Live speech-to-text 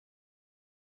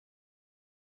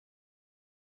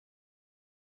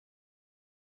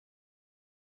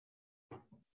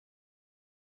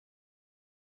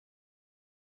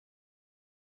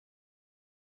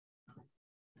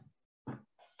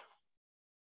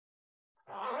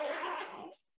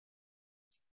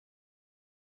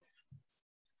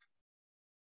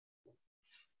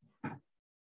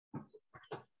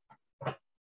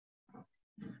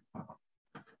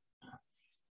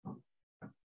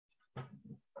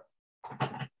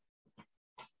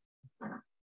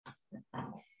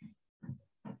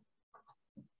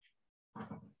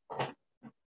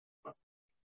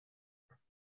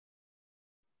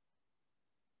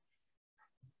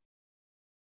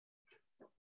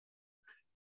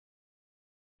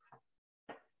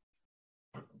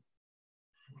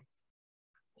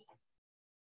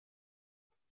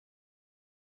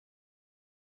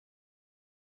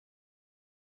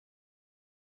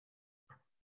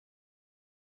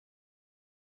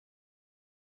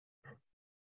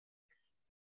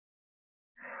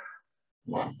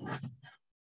Hey,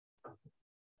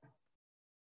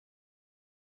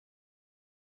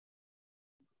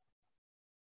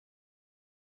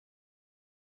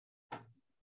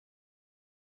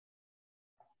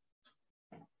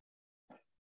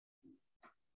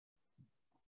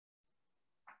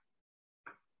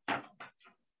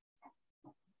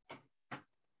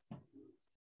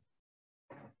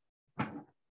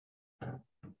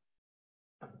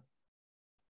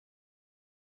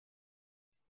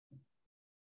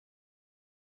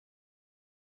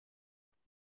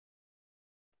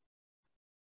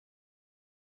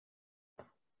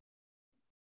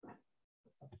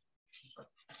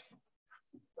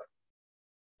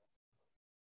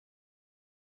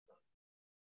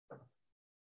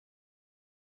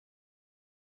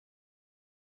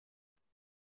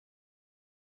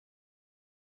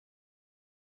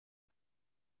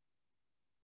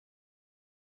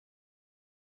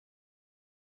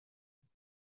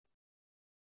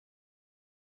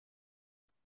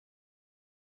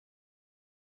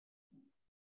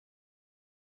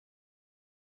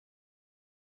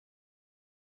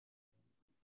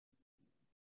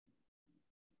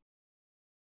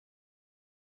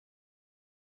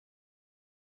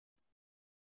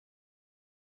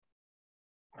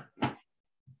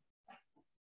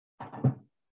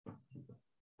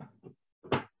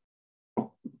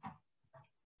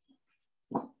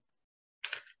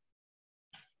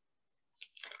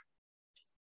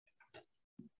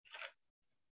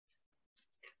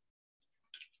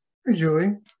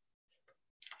 Julie.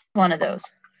 One of those.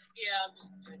 Yeah.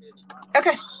 Okay.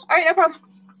 All right, no problem.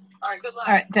 All right, good luck.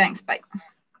 All right, thanks. Bye.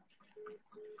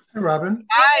 Hey, Robin.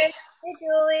 Hi. Hey,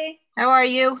 Julie. How are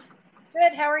you?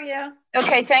 Good. How are you?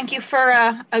 Okay, thank you for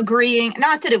agreeing.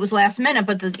 Not that it was last minute,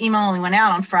 but the email only went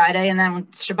out on Friday, and then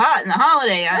with Shabbat and the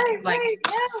holiday, Right.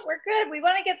 Yeah, we're good. We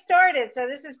want to get started, so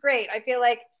this is great. I feel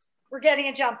like we're getting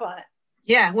a jump on it.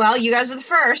 Yeah, well, you guys are the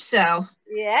first, so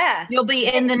yeah, you'll be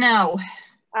in the know.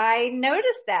 I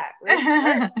noticed that.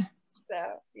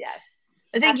 So yes,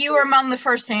 I think you were among the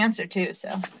first to answer too. So.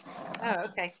 Oh,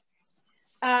 okay.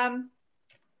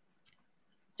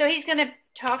 So he's going to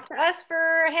talk to us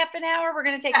for half an hour. We're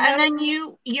going to take notes. And then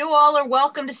you all are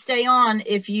welcome to stay on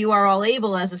if you are all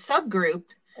able as a subgroup.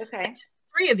 Okay.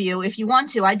 3 of you, if you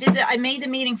want to. I made the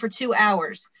meeting for 2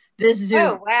 hours. This Zoom.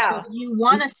 Oh, wow. So if you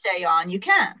want to stay on, you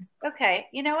can. Okay.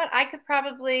 You know what? I could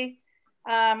probably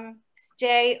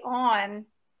stay on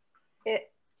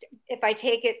it if I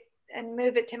take it and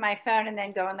move it to my phone and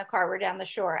then go in the car. We're down the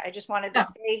shore. I just wanted to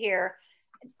stay here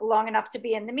long enough to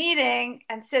be in the meeting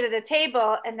and sit at a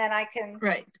table, and then I can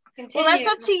continue. Well, that's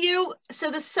up to you.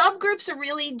 So the subgroups are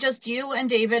really just you and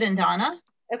David and Donna.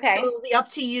 Okay. So it'll be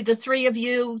up to you, the 3 of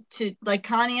you, to, like,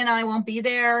 Connie and I won't be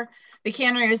there. The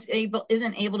canner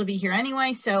isn't able to be here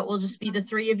anyway, so it will just be the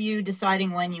 3 of you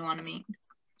deciding when you want to meet.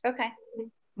 Okay.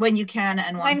 When you can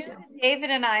and want to.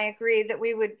 David and I agreed that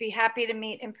we would be happy to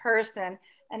meet in person,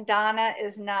 and Donna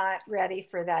is not ready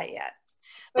for that yet.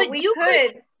 But we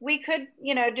could,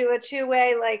 you know, do a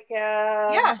 2-way, like,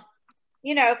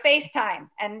 you know, FaceTime,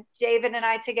 and David and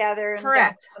I together. And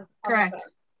Correct.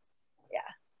 Yeah.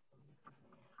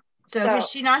 So has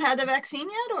she not had the vaccine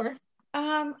yet, or?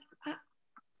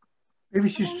 Maybe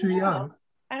she's too young.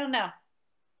 I don't know.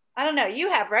 You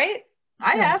have, right?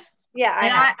 I have.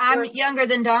 Yeah, I'm younger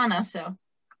than Donna, so.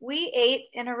 We ate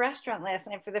in a restaurant last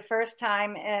night for the first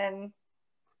time in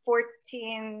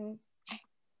 15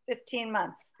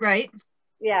 months. Right.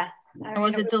 Yeah.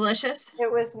 Was it delicious?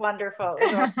 It was wonderful.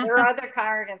 There were other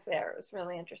congregants there. It was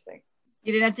really interesting.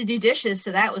 You didn't have to do dishes,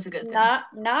 so that was a good thing. Not.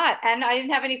 And I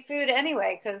didn't have any food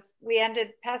anyway, because we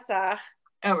ended Pesach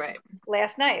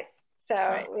last night.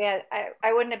 So we had,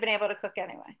 I wouldn't have been able to cook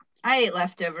anyway. I ate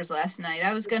leftovers last night.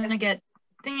 I was going to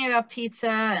thinking about pizza,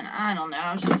 and I don't know.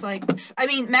 I was just like, I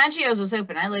mean, Maggio's was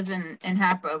open. I live in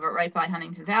Hatboro, but right by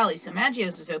Huntington Valley. So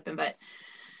Maggio's was open, but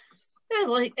I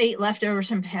like 8 leftovers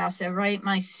from Passover, right?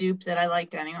 My soup that I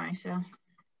liked anyway, so.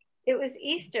 It was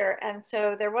Easter, and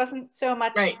so there wasn't so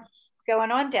much going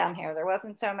on down here. There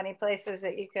wasn't so many places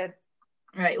that you could.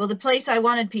 Right. Well, the place I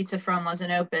wanted pizza from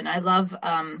wasn't open. I love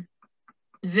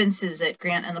Vince's at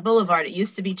Grant and the Boulevard. It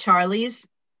used to be Charlie's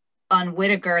on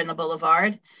Whitaker and the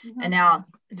Boulevard, and now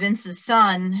Vince's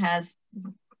son has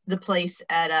the place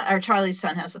at or Charlie's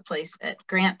son has the place at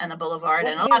Grant and the Boulevard.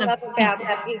 What and do a you lot love of about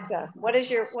that pizza? What is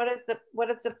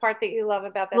the part that you love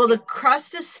about that? Well, pizza? the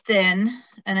crust is thin,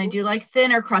 and I do like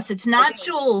thinner crust. It's not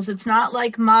Jules. It's not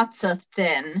like matzah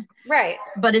thin. Right.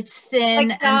 But it's thin.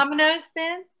 Like Domino's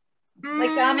thin? Like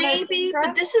Domino's maybe,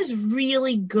 but this is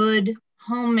really good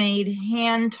homemade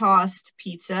hand-tossed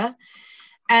pizza.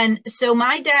 And so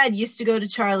my dad used to go to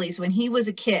Charlie's when he was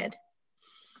a kid,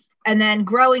 And then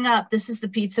growing up, this is the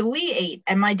pizza we ate.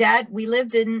 And my dad, we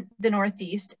lived in the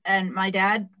Northeast, and my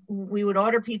dad, we would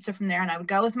order pizza from there, and I would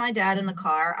go with my dad in the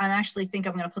car. I actually think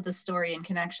I'm going to put this story in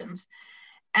Connections,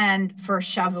 and for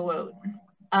Shavuot.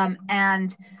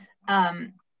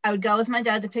 I would go with my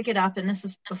dad to pick it up, and this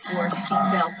is before seat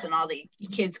belts and all the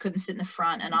kids couldn't sit in the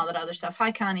front and all that other stuff.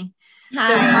 Hi, Connie.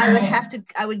 Hi. So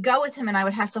I would go with him, and I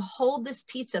would have to hold this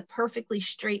pizza perfectly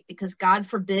straight because God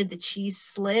forbid the cheese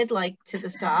slid like to the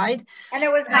side. And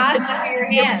it was hot under your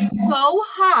It hands. was so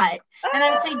hot. And I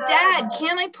would say, Dad,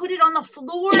 can't I put it on the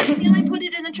floor? Can I put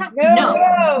it in the trunk? No.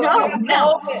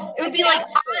 It would be like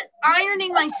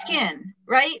ironing my skin,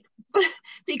 right?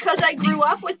 Because I grew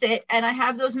up with it and I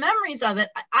have those memories of it.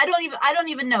 I don't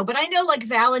even know, but I know like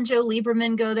Val and Joe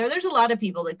Lieberman go there. There's a lot of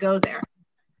people that go there,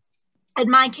 and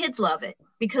my kids love it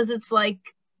because it's like,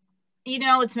 you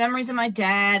know, it's memories of my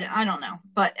dad. I don't know,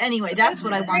 but anyway, that's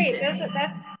what I wanted.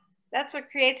 That's what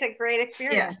creates a great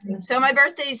experience. Yeah. So my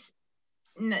birthday's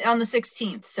on the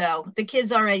 16th. So the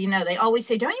kids already know. They always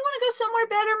say, "Don't you want to go somewhere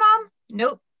better, Mom?"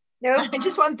 Nope. I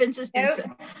just want Vince's pizza.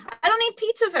 Nope. I don't eat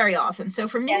pizza very often. So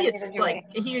for me, it's like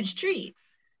a huge treat.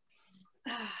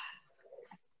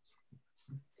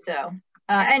 So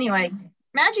anyway,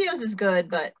 Maggio's is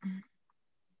good, but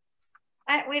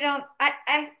I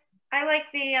like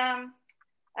the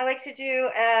I like to do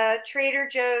Trader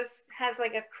Joe's has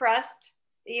like a crust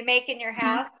that you make in your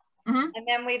house. Mm-hmm. And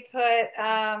then we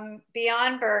put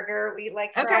Beyond Burger. We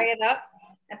like fry it up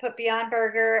and put Beyond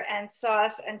Burger and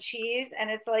sauce and cheese. And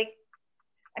it's like,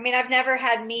 I mean, I've never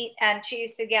had meat and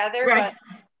cheese together, right.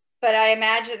 but I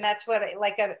imagine that's what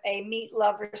like a meat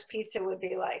lover's pizza would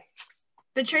be like.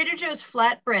 The Trader Joe's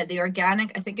flatbread, the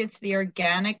organic, I think it's the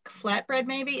organic flatbread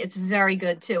maybe. It's very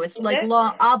good too. It's like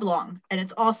long, oblong, and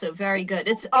it's also very good.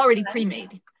 It's already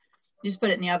pre-made. You just put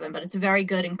it in the oven, but it's very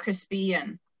good and crispy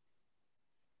and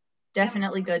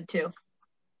definitely good too.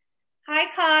 Hi,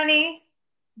 Connie.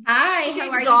 Hi,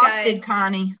 how are you guys?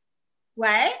 Connie.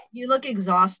 What? You look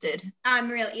exhausted. I'm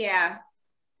really, yeah.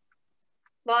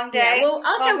 Long day. Yeah, well,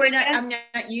 also I'm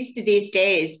not used to these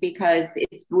days because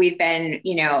we've been,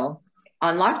 you know,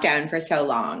 on lockdown for so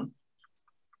long.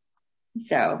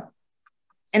 So,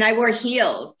 and I wore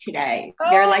heels today. Oh.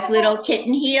 They're like little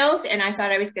kitten heels, and I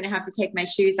thought I was going to have to take my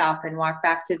shoes off and walk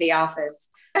back to the office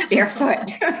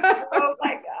barefoot. Oh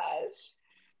my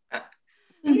gosh.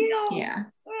 Heels. Yeah.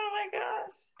 Oh my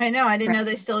gosh. I know. I didn't know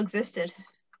they still existed.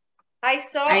 I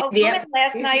saw a woman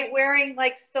last night wearing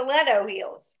like stiletto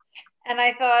heels. And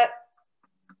I thought,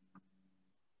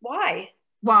 why?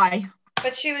 Why?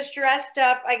 But she was dressed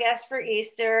up, I guess, for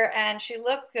Easter, and she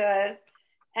looked good.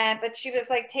 But she was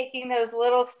like taking those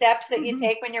little steps that you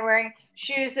take when you're wearing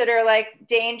shoes that are like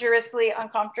dangerously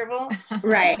uncomfortable.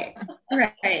 Right.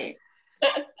 Right.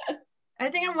 I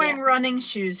think I'm wearing running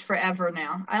shoes forever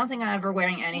now. I don't think I'm ever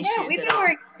wearing any shoes we've been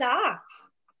wearing socks.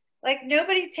 Like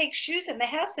nobody takes shoes in the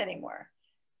house anymore.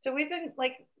 So we've been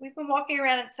walking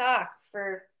around in socks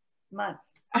for months.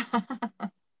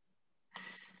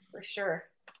 For sure.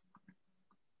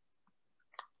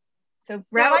 So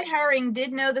Rabbi Herring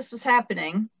did know this was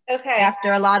happening. Okay.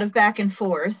 After a lot of back and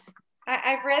forth.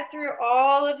 I've read through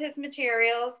all of his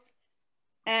materials,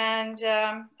 and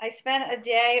I spent a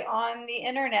day on the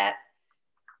internet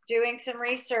doing some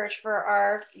research for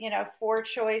our, 4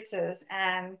 choices,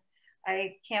 and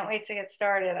I can't wait to get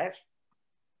started. I've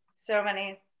so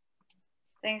many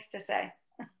things to say.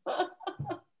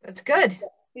 That's good.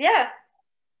 Yeah.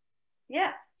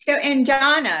 Yeah. So, and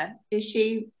Donna,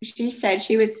 she said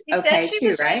she was okay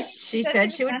too, right? She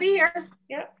said she would be here.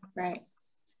 Yep. Right.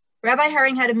 Rabbi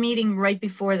Herring had a meeting right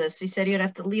before this. He said he would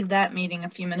have to leave that meeting a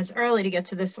few minutes early to get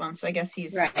to this one. So I guess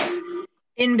he's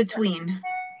in between.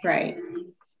 Right.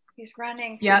 He's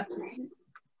running. Yep.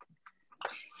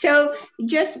 So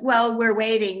just while we're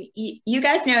waiting, you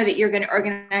guys know that you're going to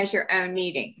organize your own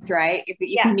meetings, right?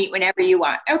 You can meet whenever you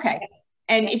want. Okay.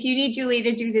 And if you need Julie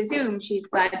to do the Zoom, she's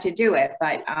glad to do it.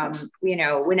 But,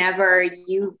 whenever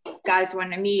you guys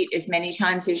want to meet as many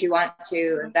times as you want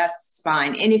to, that's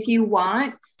fine. And if you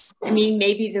want,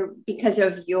 maybe because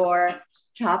of your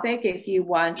topic, if you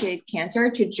wanted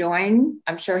Cantor to join,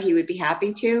 I'm sure he would be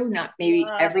happy to, not maybe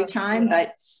every time,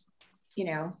 but,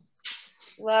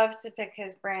 Love to pick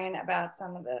his brain about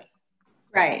some of this.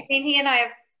 Right. He and I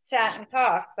have sat and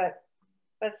talked,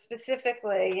 but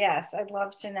specifically, yes, I'd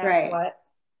love to know what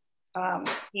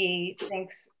he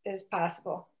thinks is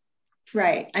possible.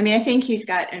 Right. I think he's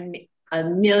got a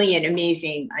million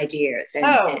amazing ideas,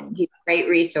 and he's a great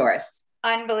resource.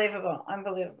 Unbelievable.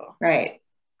 Right.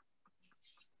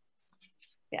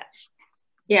 Yeah.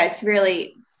 Yeah, it's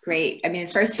really great. The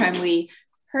first time we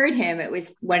heard him, it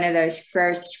was one of those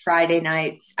first Friday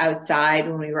nights outside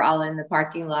when we were all in the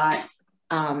parking lot.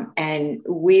 And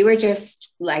we were just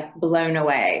like blown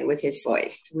away with his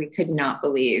voice. We could not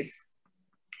believe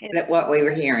that what we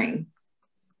were hearing.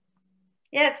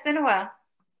 Yeah, it's been a while.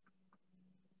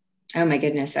 Oh my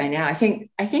goodness, I know.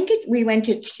 We went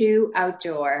to 2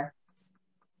 outdoor,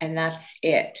 and that's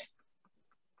it.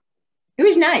 It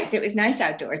was nice. It was nice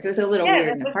outdoors. It was a little weird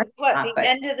in the parking lot, the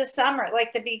end of the summer,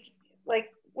 like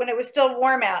when it was still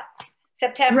warm out,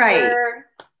 September.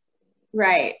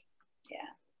 Right.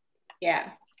 Yeah.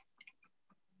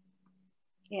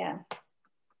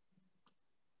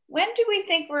 When do we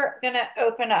think we're going to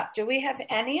open up? Do we have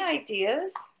any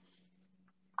ideas?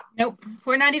 Nope.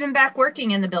 We're not even back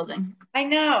working in the building. I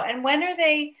know. And when are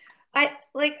they?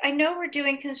 I know we're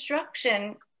doing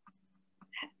construction.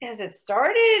 Has it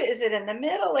started? Is it in the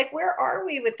middle? Like, where are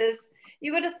we with this?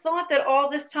 You would have thought that all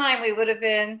this time we would have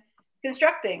been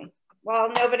constructing while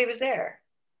nobody was there.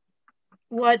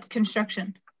 What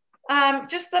construction?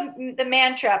 Just the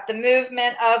man trap, the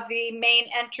movement of the main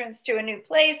entrance to a new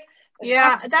place.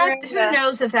 Yeah, who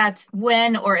knows if that's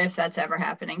when or if that's ever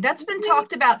happening. That's been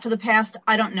talked about for the past,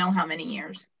 I don't know how many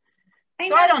years.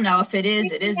 I don't know if it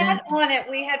is, it isn't. On it,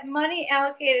 we had money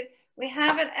allocated. We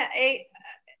have an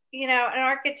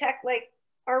architect. Like,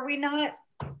 are we not?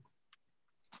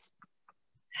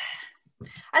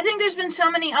 I think there's been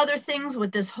so many other things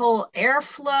with this whole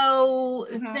airflow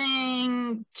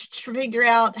thing to figure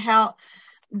out how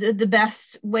the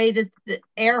best way that the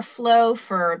airflow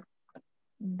for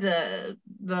the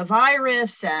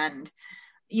virus and,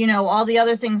 all the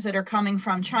other things that are coming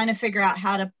from trying to figure out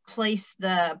how to place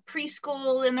the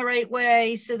preschool in the right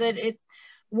way so that it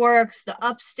works. The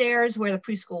upstairs where the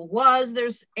preschool was,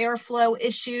 there's airflow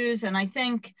issues. And I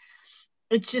think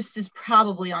it just is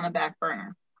probably on a back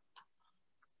burner.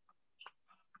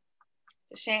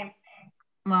 A shame.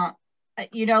 Well,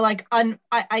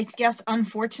 I guess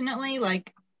unfortunately, I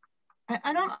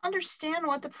don't understand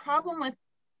what the problem with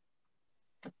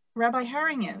Rabbi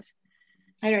Herring is.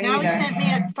 I don't know. Now either. He sent me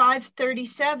at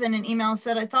 5:37 an email,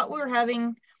 said, I thought we were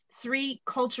having 3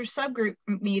 culture subgroup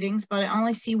meetings, but I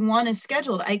only see 1 is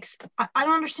scheduled. I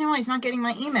don't understand why he's not getting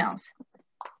my emails.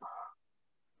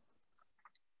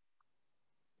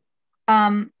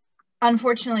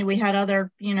 Unfortunately, we had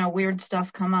other, weird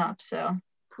stuff come up. So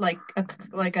like a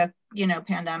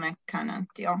pandemic kind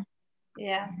of deal.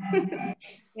 Yeah.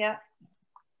 Yeah.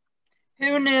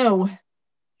 Who knew?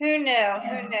 Who knew?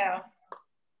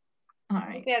 All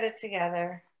right. We'll get it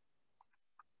together.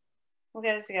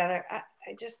 I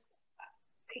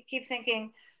keep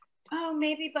thinking, oh,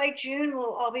 maybe by June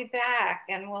we'll all be back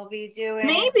and we'll be doing.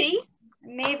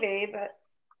 Maybe, but.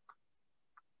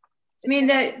 I mean,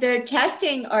 the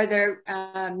testing or the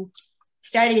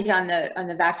studies on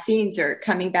the vaccines are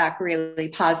coming back really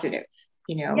positive,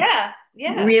 Yeah.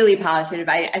 Really positive.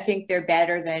 I think they're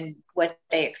better than what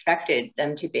they expected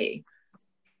them to be.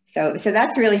 So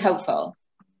that's really hopeful.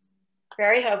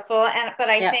 Very hopeful. But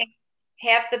I think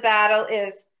half the battle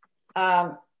is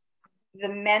the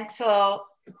mental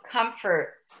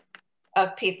comfort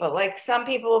of people. Like, some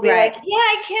people will be like, yeah,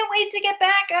 I can't wait to get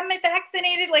back. I'm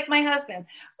vaccinated, like my husband.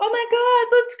 Oh my God,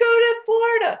 let's go to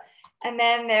Florida. And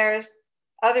then there's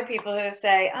other people who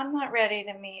say, I'm not ready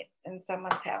to meet in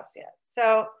someone's house yet.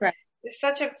 So there's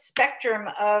such a spectrum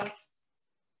of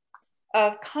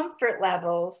comfort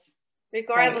levels,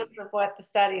 regardless of what the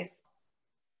studies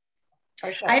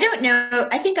are showing. I don't know.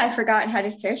 I think I've forgotten how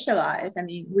to socialize. I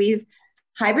mean, we've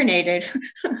hibernated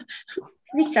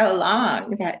for so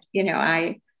long that,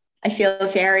 I feel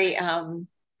very, I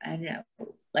don't know,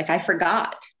 like I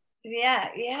forgot.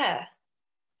 Yeah.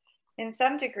 In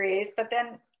some degrees, but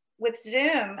then with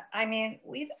Zoom, I mean,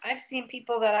 I've seen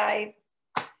people that I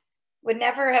would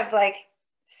never have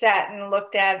sat and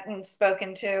looked at and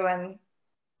spoken to. And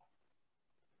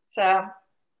so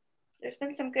there's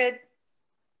been some good.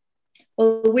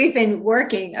 Well, we've been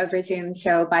working over Zoom.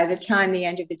 So by the time the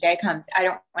end of the day comes, I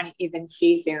don't want to even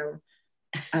see Zoom.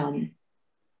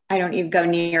 I don't even go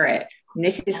near it. And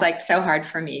this is so hard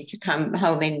for me to come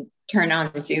home and turn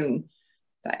on the Zoom.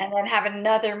 And then have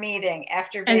another meeting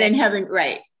after. And then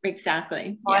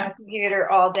exactly. On the computer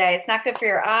all day. It's not good for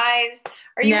your eyes.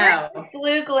 Are you wearing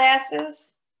blue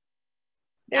glasses?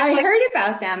 I heard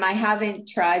about them. I haven't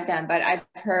tried them, but I've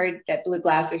heard that blue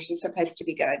glasses are supposed to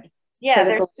be good. Yeah,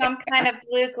 there's some kind of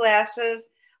blue glasses.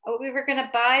 We were going to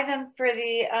buy them for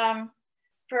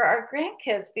for our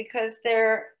grandkids because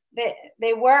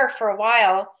they were for a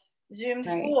while Zoom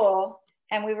school,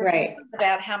 and we were concerned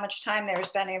about how much time they were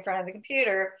spending in front of the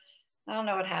computer. I don't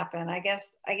know what happened. I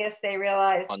guess they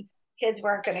realized kids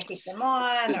weren't going to keep them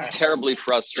on. It's Or... terribly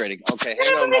frustrating. Okay,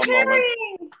 hang No, on one moment.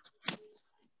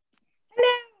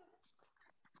 Hello.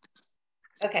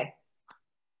 Okay.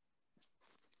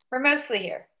 We're mostly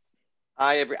here.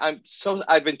 I've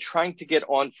been trying to get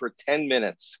on for 10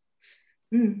 minutes.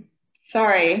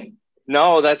 Sorry.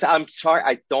 No, I'm sorry.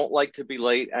 I don't like to be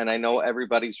late, and I know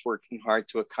everybody's working hard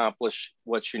to accomplish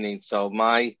what you need. So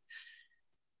my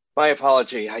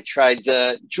apology. I tried,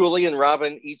 Julie and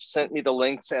Robin each sent me the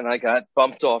links, and I got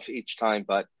bumped off each time,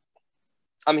 but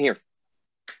I'm here.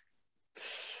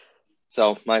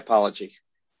 So my apology.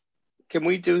 Can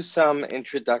we do some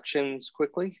introductions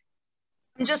quickly?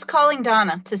 I'm just calling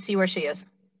Donna to see where she is.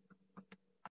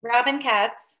 Robin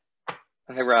Katz.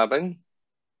 Hi, Robin.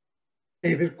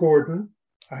 David Gordon.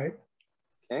 Hi.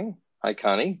 Okay. Hi,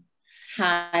 Connie.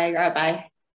 Hi, Rabbi.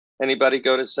 Anybody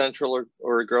go to Central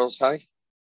or Girls High?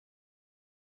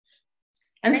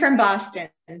 I'm from Boston,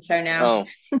 so now.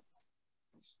 Oh.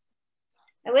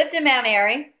 I lived in Mount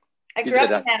Airy. I grew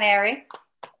up in Mount Airy.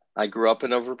 I grew up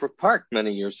in Overbrook Park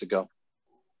many years ago.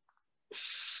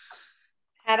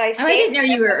 Had I stayed, I didn't know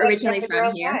you were originally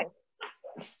from here. High.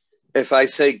 If I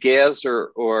say Gaz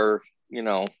or you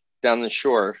know, down the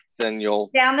shore, then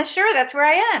you'll... Down the shore, that's where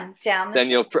I am. Down the then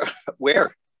shore. You'll...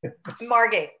 Where?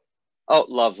 Margate. Oh,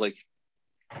 lovely.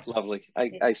 Lovely.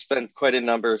 I spent quite a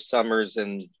number of summers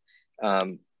in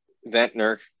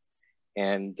Ventnor,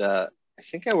 and I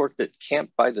think I worked at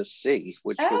Camp by the Sea,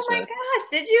 which was... Oh my gosh,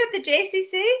 did you at the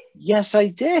JCC? Yes, I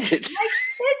did. My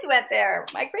kids went there.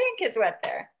 My grandkids went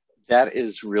there. That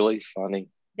is really funny.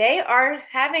 They are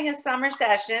having a summer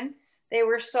session. They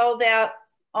were sold out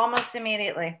almost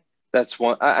immediately. That's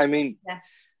one. I mean, yeah.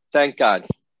 Thank God.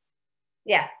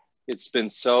 Yeah. It's been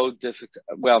so difficult.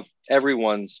 Well,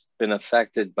 everyone's been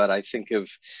affected, but I think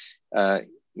I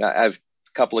have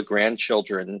a couple of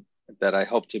grandchildren that I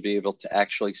hope to be able to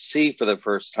actually see for the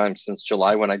first time since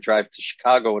July when I drive to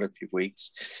Chicago in a few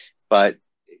weeks. But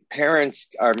parents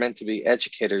are meant to be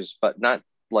educators, but not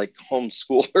like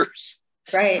homeschoolers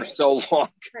for so long.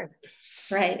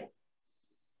 Right.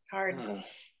 It's hard.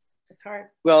 It's hard.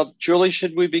 Well, Julie,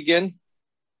 should we begin?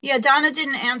 Yeah, Donna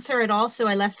didn't answer at all, so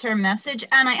I left her a message.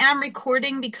 And I am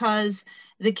recording because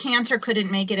the cantor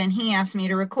couldn't make it and he asked me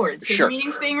to record. So sure. The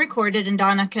meeting's being recorded and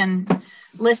Donna can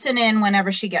listen in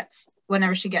whenever she gets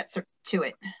to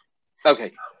it.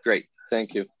 Okay, great.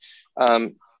 Thank you.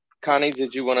 Connie,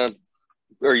 did you want to,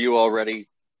 or you already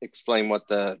explain what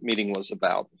the meeting was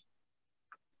about?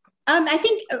 I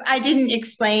think I didn't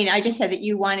explain. I just said that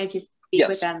you wanted to speak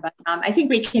with them, but I think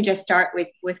we can just start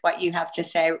with what you have to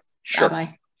say. Sure.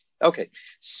 Rabbi. Okay.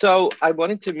 So I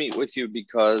wanted to meet with you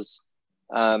because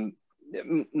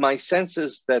my sense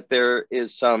is that there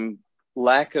is some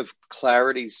lack of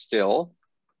clarity still,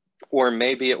 or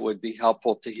maybe it would be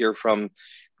helpful to hear from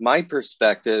my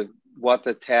perspective what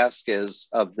the task is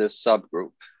of this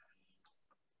subgroup.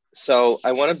 So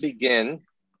I want to begin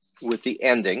with the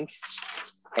ending.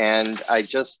 And I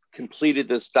just completed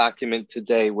this document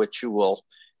today, which you will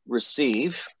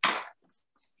receive.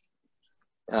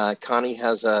 Connie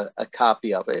has a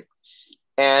copy of it.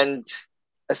 And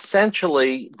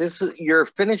essentially, this is your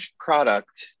finished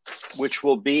product, which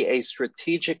will be a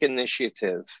strategic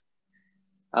initiative,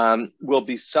 will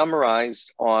be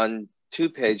summarized on 2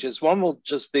 pages. One will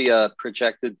just be a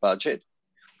projected budget,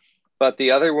 but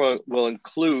the other will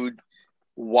include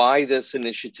why this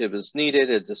initiative is needed,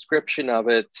 a description of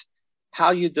it,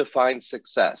 how you define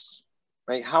success,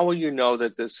 right? How will you know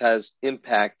that this has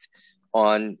impact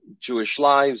on Jewish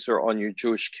lives or on your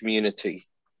Jewish community?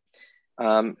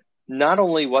 Not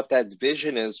only what that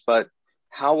vision is, but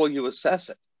how will you assess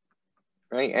it,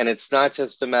 right? And it's not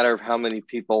just a matter of how many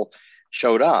people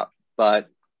showed up, but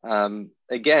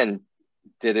again,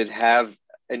 did it have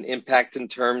an impact in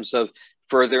terms of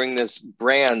furthering this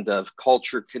brand of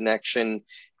culture, connection,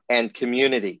 and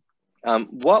community?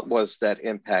 What was that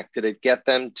impact? Did it get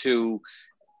them to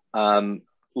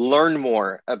learn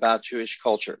more about Jewish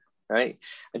culture, right?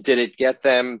 Did it get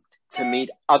them to meet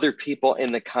other people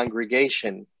in the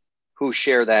congregation who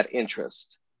share that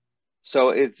interest? So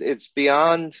it's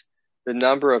beyond the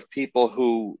number of people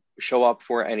who show up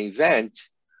for an event,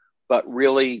 but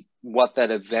really what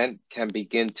that event can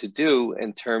begin to do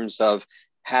in terms of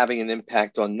having an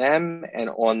impact on them and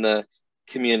on the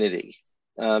community.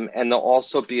 And there'll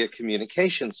also be a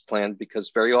communications plan, because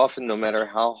very often, no matter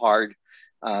how hard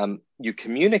you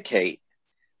communicate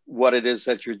what it is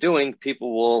that you're doing,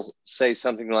 people will say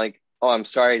something like, oh, I'm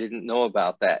sorry, I didn't know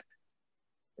about that.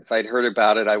 If I'd heard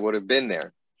about it, I would have been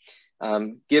there.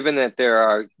 Given that there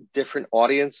are different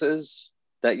audiences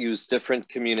that use different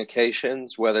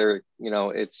communications, whether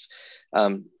it's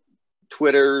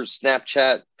Twitter,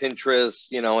 Snapchat, Pinterest,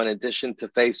 you know, in addition to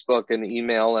Facebook and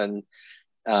email and,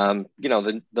 you know,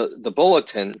 the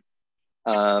bulletin.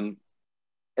 And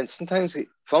sometimes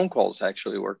phone calls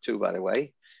actually work too, by the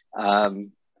way,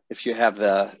 if you have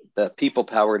the people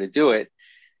power to do it.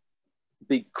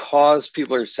 Because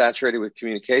people are saturated with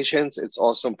communications, it's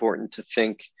also important to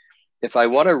think, if I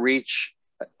want to reach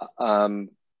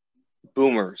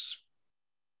boomers,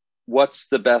 what's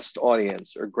the best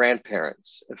audience, or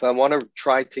grandparents? If I want to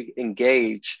try to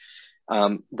engage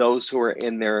those who are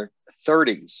in their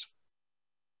 30s,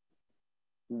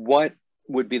 what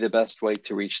would be the best way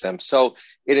to reach them? So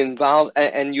it involves,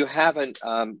 and you have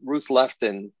Ruth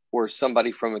Lefton or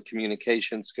somebody from a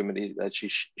communications committee that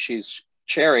she's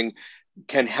chairing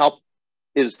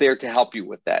is there to help you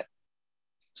with that.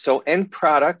 So End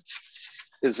Product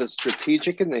is a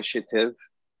strategic initiative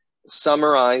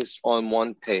summarized on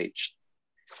one page.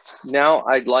 Now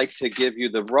I'd like to give you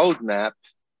the roadmap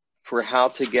for how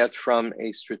to get from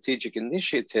a strategic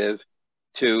initiative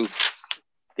to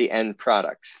the end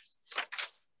product.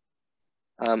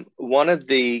 One of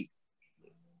the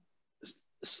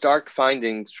stark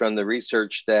findings from the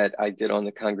research that I did on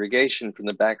the congregation from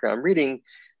the background reading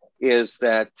is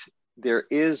that there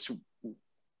is,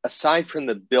 aside from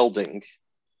the building,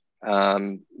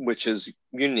 which is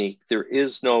unique, there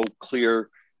is no clear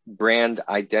brand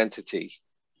identity.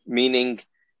 Meaning,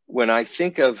 when I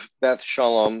think of Beth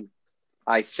Shalom,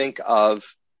 I think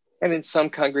of, and in some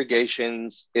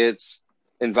congregations, it's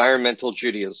environmental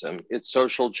Judaism, it's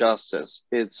social justice,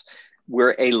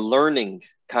 we're a learning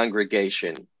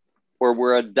congregation, or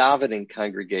we're a davening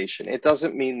congregation. It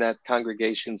doesn't mean that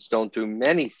congregations don't do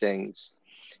many things,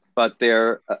 but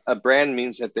a brand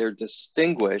means that they're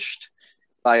distinguished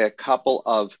by a couple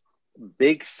of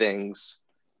big things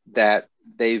that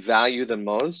they value the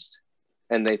most,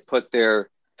 and they put their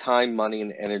time, money,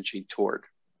 and energy toward.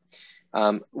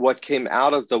 What came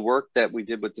out of the work that we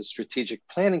did with the Strategic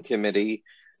Planning Committee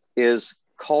is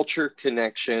culture,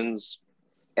 connections,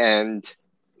 and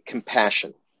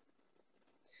compassion.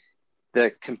 The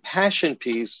compassion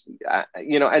piece,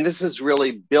 you know, and this is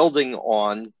really building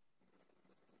on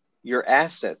your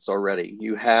assets already.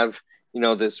 You have, you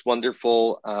know, this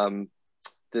wonderful,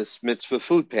 this mitzvah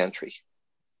food pantry,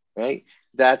 right?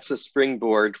 That's a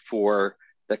springboard for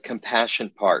the compassion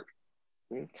part.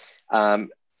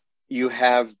 You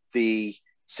have the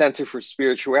Center for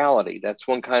Spirituality. That's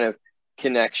one kind of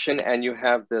connection. And you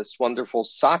have this wonderful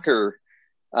soccer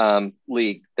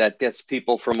league that gets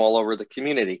people from all over the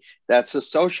community. That's a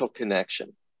social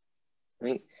connection,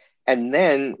 right? And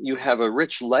then you have a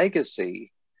rich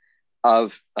legacy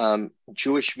of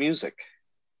Jewish music.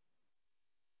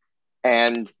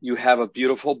 And you have a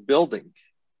beautiful building.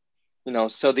 You know,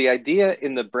 so the idea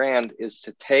in the brand is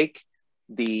to take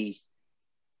the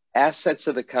assets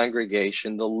of the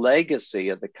congregation, the legacy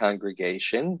of the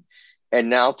congregation, and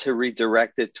now to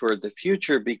redirect it toward the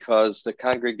future, because the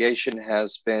congregation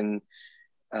has been,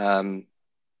 I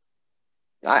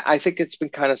think it's been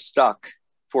kind of stuck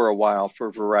for a while for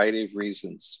a variety of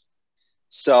reasons.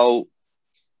 So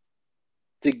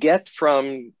to get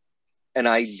from an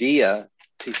idea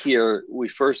to here, we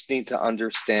first need to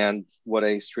understand what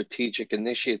a strategic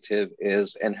initiative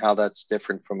is and how that's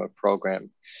different from a program.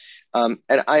 And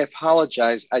I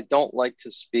apologize, I don't like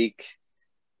to speak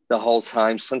the whole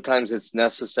time. Sometimes it's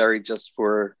necessary just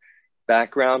for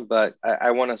background, but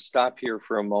I want to stop here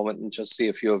for a moment and just see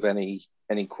if you have any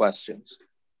questions.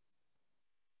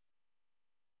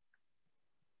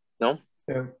 No?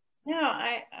 Yeah. No,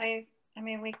 I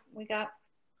mean, we got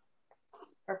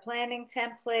our planning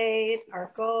template,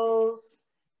 our goals.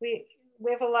 We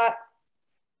have a lot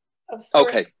of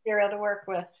source material to work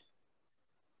with.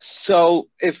 So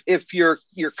if you're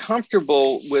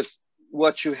comfortable with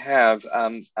what you have,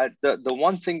 the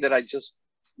one thing that I just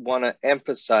want to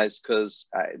emphasize, because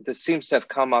this seems to have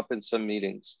come up in some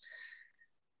meetings,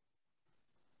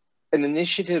 an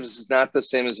initiative is not the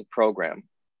same as a program.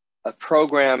 A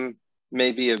program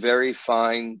may be a very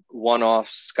fine one-off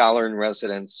scholar in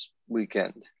residence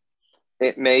weekend.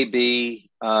 It may be,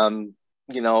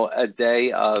 you know, a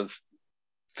day of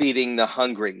feeding the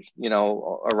hungry, you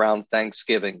know, around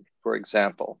Thanksgiving, for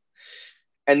example.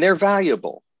 And they're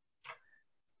valuable.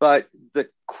 But the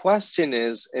question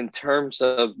is, in terms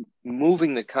of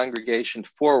moving the congregation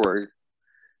forward,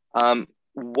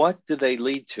 what do they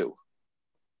lead to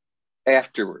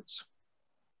afterwards?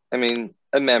 I mean,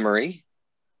 a memory,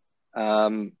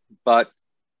 but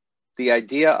the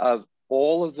idea of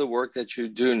all of the work that you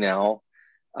do now,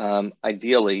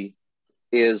 ideally,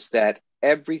 is that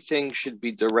everything should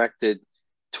be directed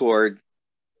toward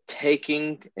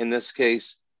taking, in this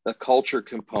case, the culture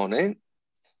component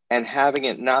and having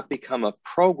it not become a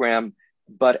program,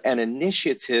 but an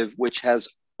initiative which has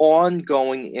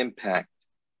ongoing impact.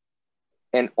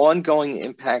 And ongoing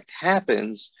impact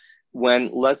happens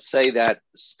when, let's say, that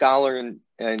scholar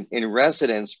in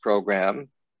residence program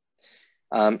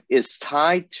is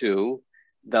tied to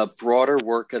the broader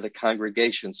work of the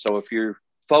congregation. So if you're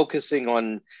focusing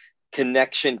on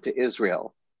connection to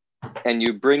Israel and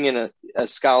you bring in a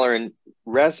scholar in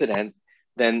resident,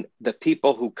 then the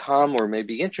people who come or may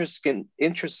be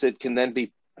interested can then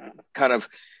be kind of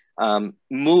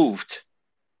moved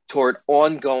toward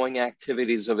ongoing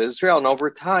activities of Israel. And over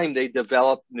time, they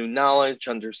develop new knowledge,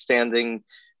 understanding,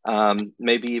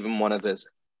 maybe even want to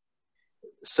visit.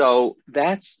 So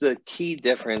that's the key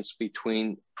difference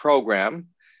between program,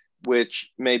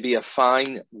 which may be a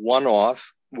fine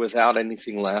one-off without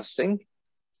anything lasting,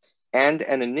 and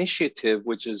an initiative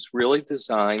which is really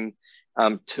designed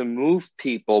to move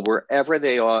people wherever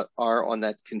they are on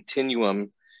that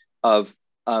continuum of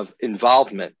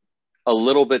involvement a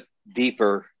little bit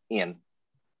deeper in.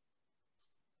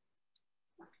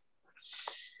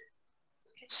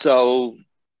 So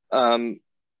do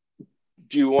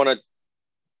you want to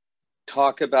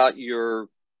talk about your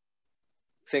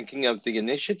thinking of the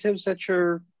initiatives that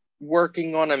you're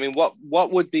working on? I mean,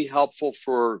 what would be helpful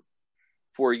for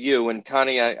you? And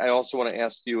Connie, I also want to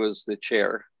ask you as the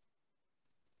chair.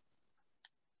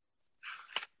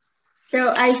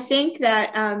 So I think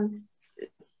that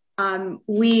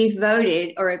we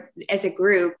voted, or as a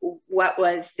group, what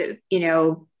was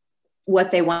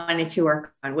what they wanted to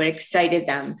work on, what excited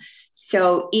them.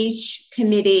 So each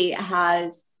committee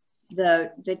has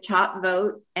the top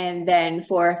vote and then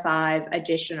 4 or 5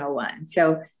 additional ones.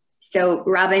 So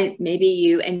Robin, maybe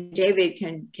you and David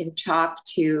can talk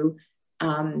to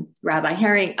Rabbi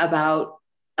Herring about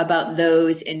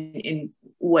those and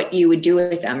what you would do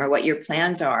with them or what your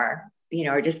plans are,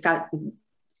 or just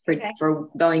for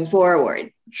going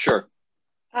forward. Sure.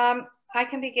 I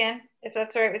can begin if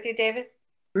that's all right with you, David.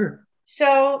 Sure.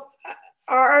 So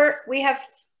we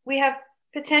have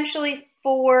potentially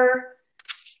 4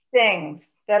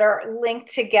 things that are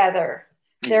linked together.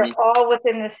 They're all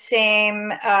within the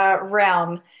same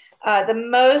realm. The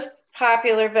most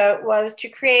popular vote was to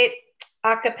create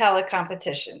a cappella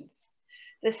competitions.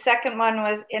 The second one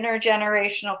was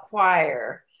intergenerational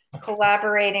choir,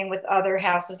 collaborating with other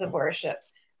houses of worship.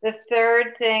 The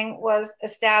third thing was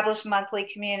establish monthly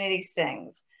community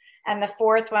sings. And the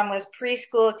fourth one was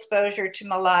preschool exposure to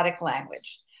melodic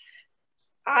language.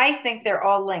 I think they're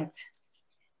all linked.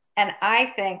 And I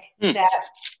think that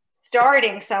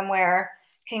starting somewhere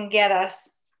can get us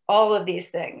all of these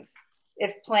things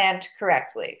if planned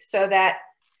correctly, so that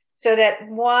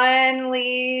one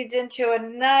leads into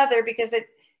another, because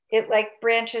it like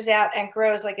branches out and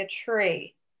grows like a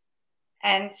tree.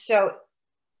 And so,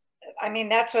 I mean,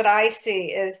 that's what I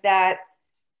see, is that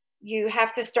you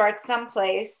have to start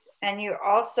someplace, and you're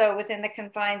also within the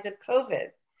confines of COVID.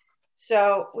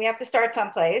 So we have to start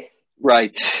someplace.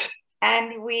 Right.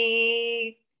 And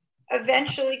we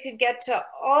eventually could get to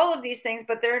all of these things,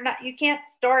 but they're not, you can't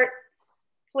start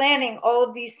planning all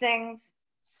of these things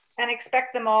and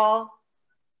expect them all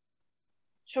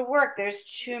to work. There's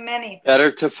too many.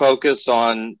 Better to focus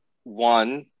on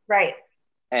one. Right.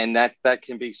 And that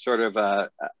can be sort of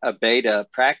a beta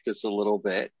practice a little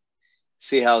bit,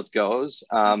 see how it goes.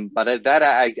 But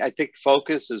I think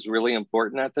focus is really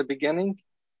important at the beginning.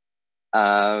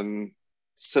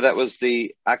 So that was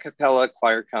the a cappella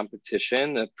choir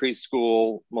competition, the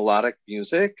preschool melodic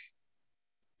music.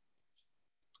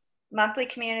 Monthly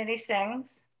community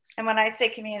sings. And when I say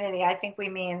community, I think we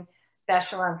mean Beth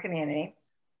Shalom community.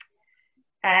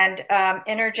 And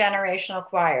intergenerational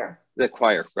choir. The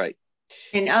choir, right.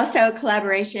 And also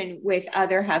collaboration with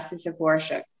other houses of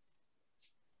worship.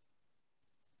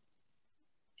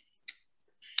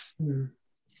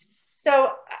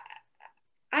 So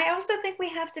I also think we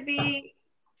have to be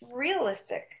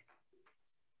realistic.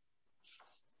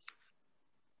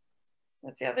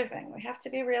 That's the other thing. We have to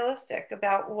be realistic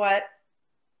about what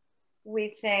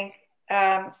we think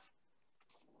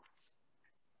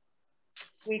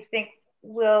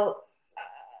will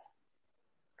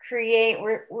create.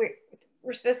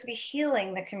 We're supposed to be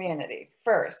healing the community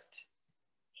first,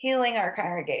 healing our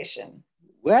congregation.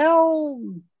 Well,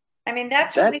 I mean,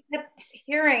 that's what we kept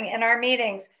hearing in our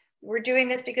meetings. We're doing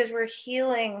this because we're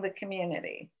healing the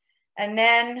community, and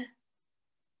then,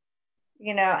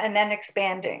 and then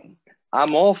expanding.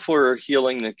 I'm all for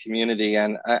healing the community.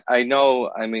 And I know,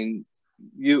 I mean,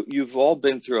 you've all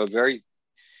been through a very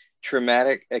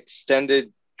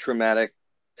extended traumatic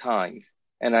time.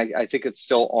 And I think it's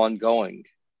still ongoing.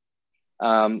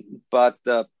 But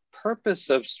the purpose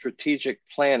of strategic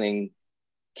planning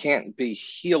can't be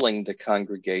healing the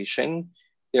congregation.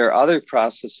 There are other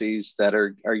processes that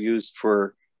are used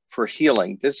for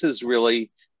healing. This is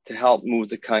really to help move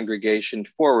the congregation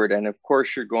forward. And of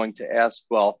course, you're going to ask,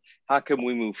 well, how can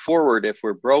we move forward if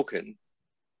we're broken?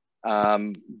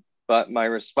 But my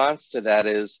response to that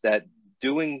is that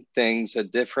doing things a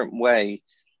different way,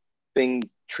 being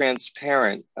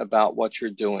transparent about what you're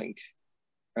doing,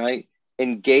 right?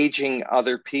 Engaging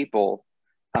other people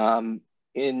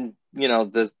in, you know,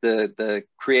 the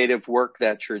creative work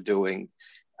that you're doing.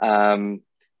 You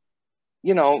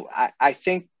know, I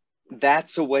think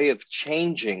that's a way of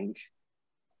changing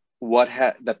what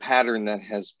the pattern that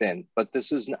has been. But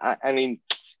this is, I mean,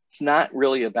 it's not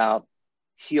really about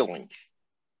healing.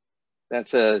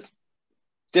 That's a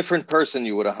different person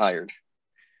you would have hired.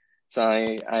 So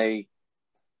I'm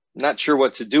not sure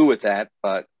what to do with that,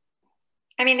 but.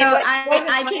 I mean,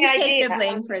 I can take the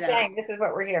blame for that. This is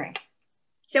what we're hearing.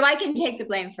 So I can take the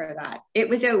blame for that. It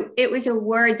was a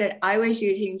word that I was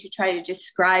using to try to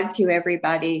describe to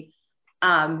everybody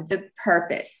the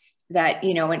purpose that,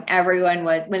 you know, when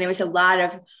there was a lot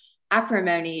of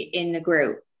acrimony in the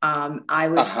group, I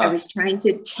was trying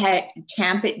to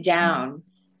tamp it down,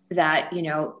 that, you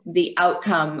know, the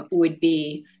outcome would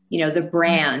be, you know, the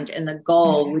brand and the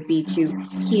goal would be to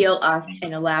heal us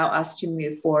and allow us to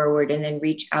move forward and then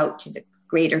reach out to the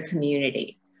greater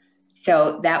community.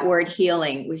 So that word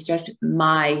healing was just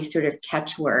my sort of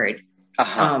catchword.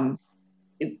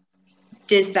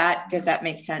 Does that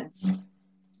make sense?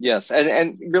 Yes,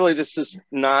 and really this is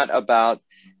not about,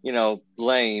 you know,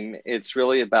 blame. It's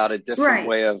really about a different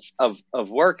way of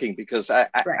working, because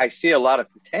I see a lot of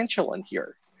potential in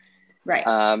here.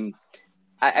 Right.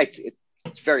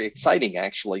 It's very exciting,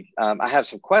 actually. I have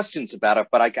some questions about it,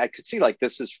 but I could see, like,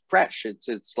 this is fresh.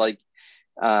 It's like,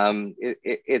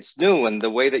 it's new, and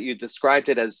the way that you described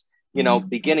it as, you know,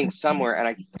 beginning somewhere, and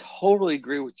I totally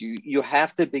agree with you. You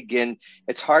have to begin.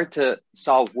 It's hard to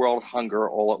solve world hunger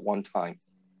all at one time.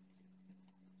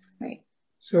 Right.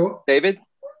 So, David,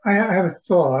 I have a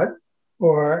thought,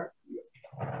 or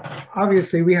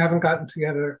obviously we haven't gotten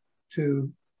together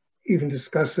to even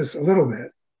discuss this a little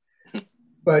bit,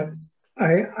 but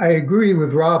I agree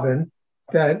with Robin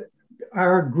that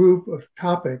our group of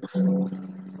topics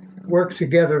work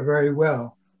together very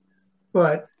well.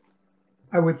 But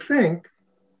I would think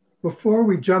before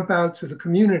we jump out to the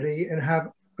community and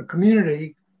have a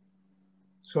community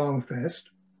song fest,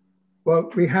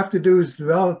 what we have to do is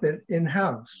develop it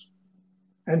in-house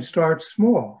and start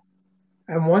small.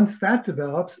 And once that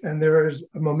develops and there is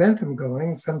a momentum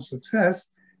going, some success,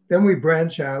 then we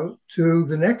branch out to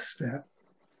the next step,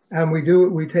 and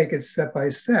we take it step by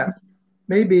step.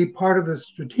 Maybe part of the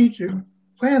strategic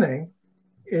planning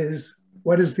is,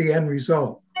 what is the end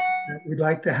result? That we'd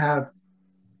like to have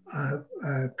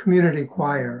a community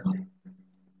choir,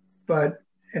 but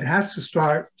it has to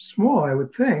start small, I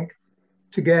would think,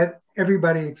 to get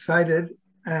everybody excited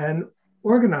and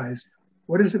organized.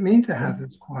 What does it mean to have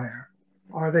this choir?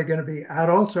 Are they going to be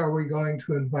adults? Are we going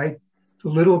to invite the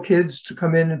little kids to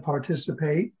come in and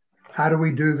participate? How do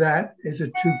we do that? Is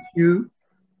it too cute?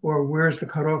 Or where's the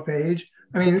cutoff age?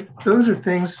 I mean, those are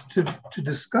things to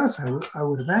discuss, I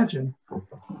would imagine.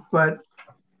 But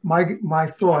my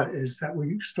thought is that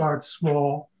we start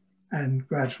small and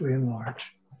gradually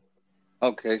enlarge.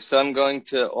 Okay, so I'm going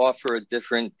to offer a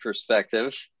different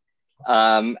perspective.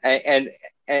 And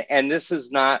this is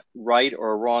not right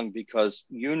or wrong, because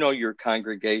you know your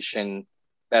congregation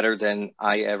better than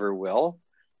I ever will.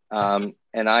 And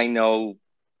I know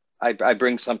I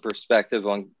bring some perspective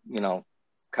on, you know,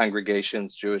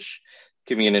 congregations, Jewish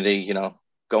community, you know,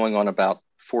 going on about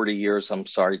 40 years, I'm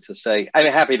sorry to say. I'm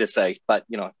happy to say, but,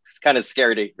 you know, it's kind of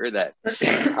scary to hear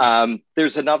that.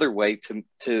 There's another way to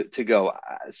go.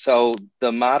 So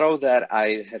the motto that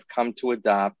I have come to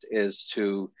adopt is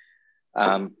to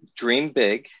dream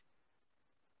big,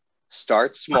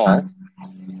 start small,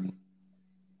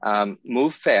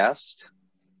 move fast.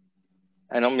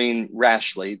 I don't mean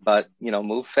rashly, but, you know,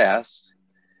 move fast.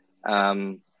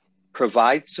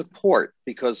 Provide support,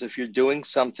 because if you're doing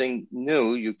something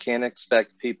new, you can't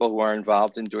expect people who are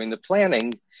involved in doing the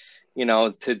planning, you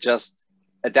know, to just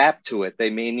adapt to it. They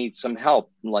may need some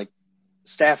help, like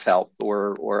staff help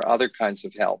or other kinds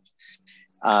of help.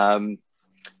 And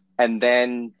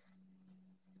then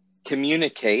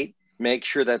communicate, make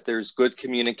sure that there's good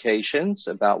communications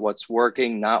about what's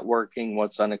working, not working,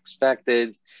 what's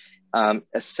unexpected,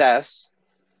 assess,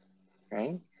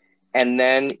 right? And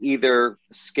then either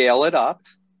scale it up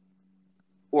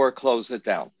or close it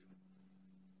down.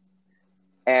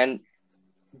 And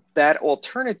that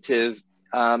alternative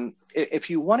if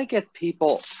you want to get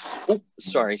people, oh,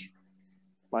 sorry,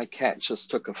 my cat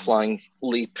just took a flying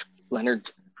leap.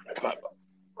 Leonard, come on.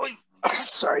 Oh,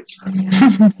 sorry.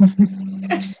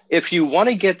 If you want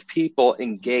to get people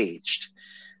engaged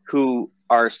who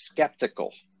are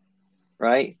skeptical,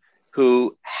 right,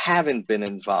 who haven't been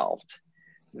involved,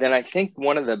 then I think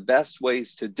one of the best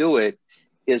ways to do it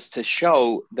is to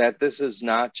show that this is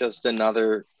not just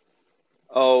another,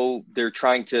 oh, they're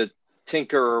trying to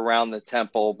tinker around the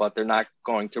temple, but they're not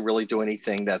going to really do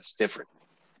anything that's different,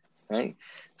 right?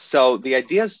 So the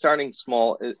idea of starting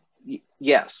small,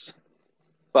 yes,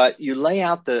 but you lay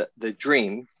out the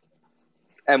dream,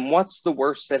 and what's the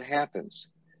worst that happens?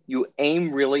 You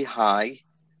aim really high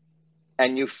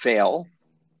and you fail,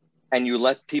 and you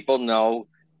let people know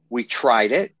we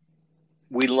tried it,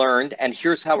 we learned, and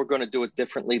here's how we're going to do it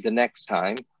differently the next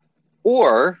time.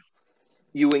 Or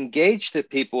you engage the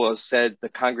people who have said the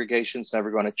congregation's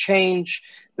never going to change,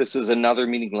 this is another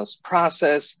meaningless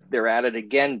process, they're at it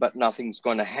again, but nothing's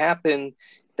going to happen.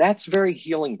 That's very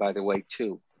healing, by the way,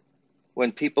 too,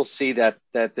 when people see that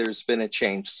there's been a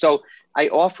change. So I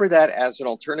offer that as an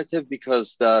alternative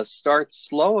because the start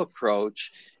slow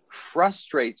approach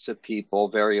frustrates the people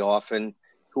very often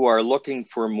who are looking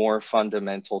for more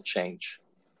fundamental change.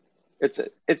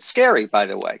 It's scary, by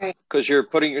the way, because you're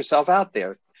putting yourself out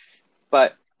there.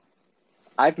 But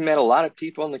I've met a lot of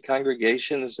people in the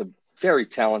congregation. It's a very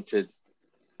talented,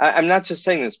 I'm not just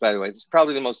saying this, by the way, it's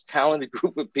probably the most talented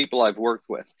group of people I've worked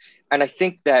with. And I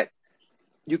think that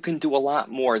you can do a lot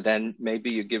more than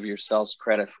maybe you give yourselves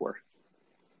credit for.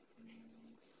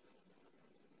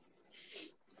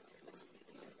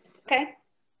 Okay.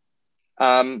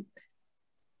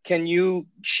 Can you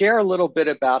share a little bit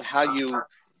about how you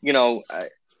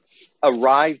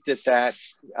arrived at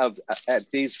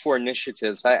at these 4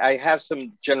 initiatives? I have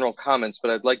some general comments,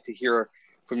 but I'd like to hear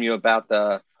from you about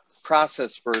the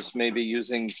process first, maybe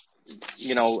using,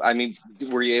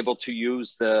 were you able to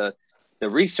use the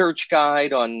research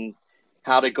guide on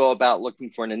how to go about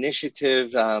looking for an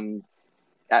initiative?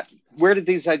 Where did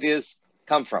these ideas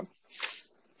come from?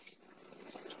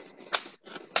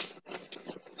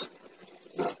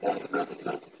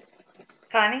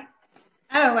 Connie?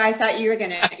 Oh, I thought you were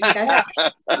going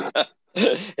to.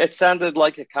 It sounded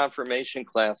like a confirmation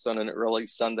class on an early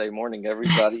Sunday morning.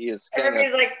 Everybody is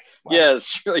everybody's like, what?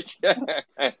 Yes.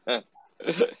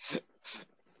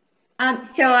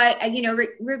 So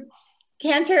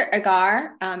Cantor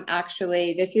Agar,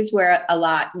 actually, this is where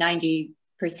 90%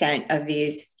 of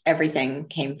everything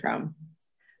came from.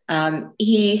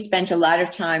 He spent a lot of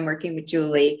time working with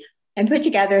Julie and put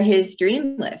together his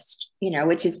dream list,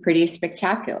 which is pretty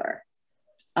spectacular.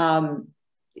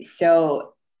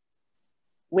 So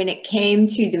when it came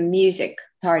to the music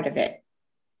part of it,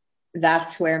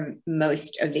 that's where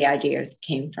most of the ideas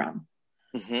came from.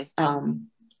 Mm-hmm.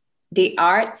 The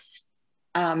arts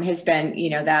has been,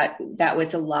 that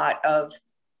was a lot of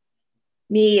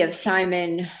me, of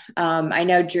Simon. I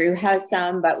know Drew has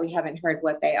some, but we haven't heard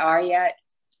what they are yet.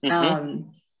 Mm-hmm.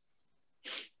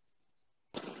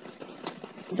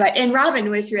 And Robin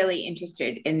was really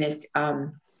interested in this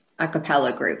a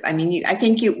cappella group. I mean, I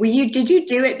think did you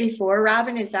do it before,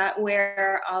 Robin? Is that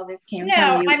where all this came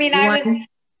from? No,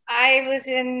 I was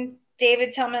in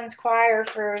David Tillman's choir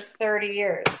for 30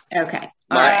 years. Okay.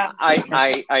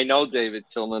 I know David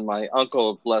Tillman. My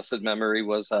uncle of blessed memory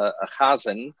was a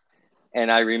chazan,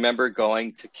 and I remember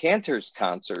going to Cantor's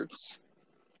concerts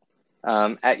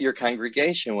at your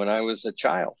congregation when I was a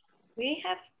child. We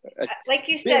have, like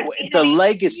you said, the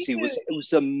legacy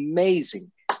was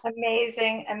amazing.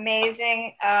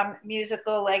 Amazing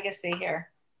musical legacy here.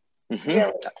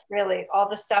 Mm-hmm. Really, all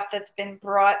the stuff that's been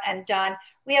brought and done.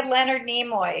 We had Leonard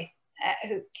Nimoy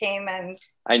who came and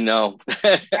I know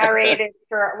narrated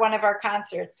for one of our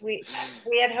concerts. We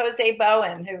had Jose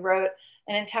Bowen who wrote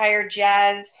an entire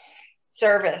jazz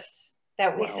service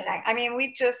that we sang. I mean,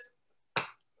 the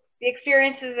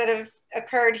experiences that have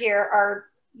occurred here are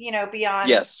beyond.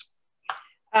 Yes.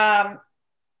 But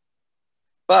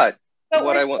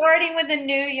we're starting with a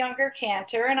new, younger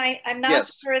Cantor, and I'm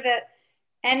not sure that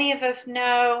any of us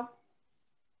know,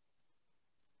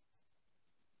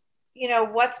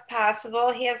 what's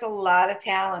possible. He has a lot of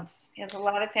talents. A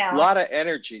lot of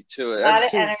energy to it.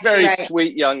 He's a very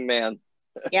sweet young man.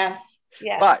 Yes.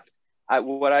 Yeah. But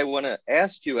what I want to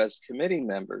ask you as committee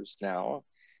members now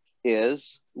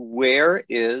is where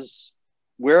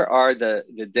are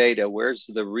the data? Where's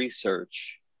the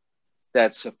research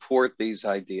that support these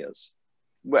ideas,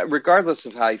 regardless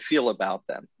of how you feel about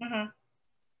them? Mm-hmm.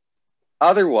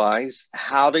 Otherwise,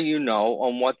 how do you know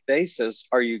on what basis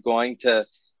are you going to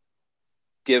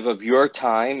give of your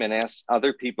time and ask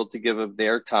other people to give of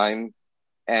their time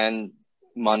and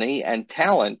money and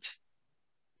talent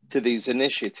to these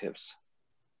initiatives?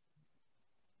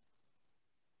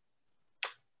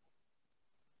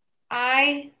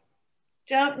 I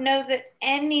don't know that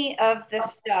any of the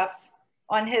stuff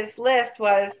on his list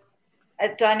was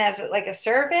done as like a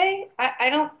survey. I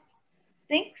don't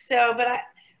think so, but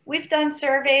we've done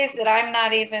surveys that I'm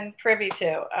not even privy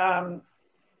to.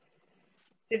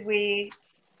 Did we?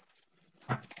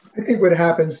 I think what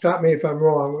happened, stop me if I'm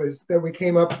wrong, was that we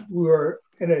were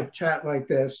in a chat like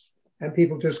this, and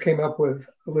people just came up with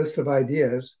a list of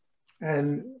ideas,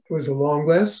 and it was a long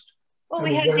list. Well,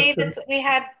 we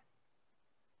had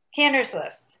Cantor's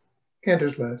list.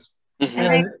 Cantor's list. Mm-hmm.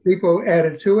 And people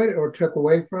added to it or took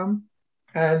away from,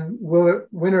 and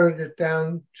winnowed it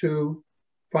down to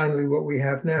finally what we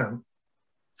have now.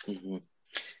 Mm-hmm.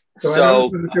 So I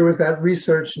don't know if there was that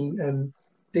research and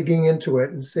digging into it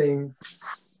and seeing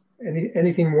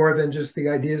anything more than just the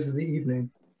ideas of the evening.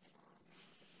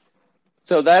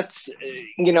 So that's,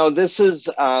 this is,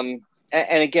 and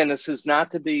again, this is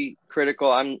not to be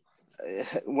critical.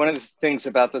 One of the things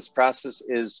about this process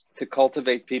is to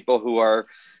cultivate people who are,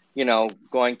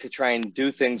 going to try and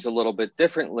do things a little bit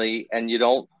differently, and you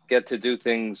don't get to do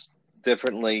things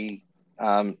differently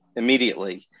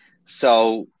immediately.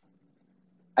 So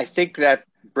I think that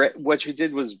what you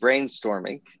did was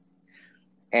brainstorming,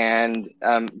 and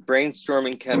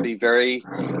brainstorming can be very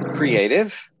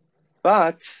creative,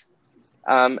 but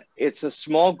it's a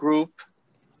small group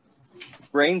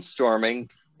brainstorming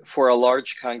for a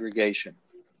large congregation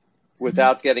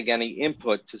without getting any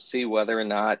input to see whether or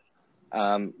not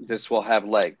this will have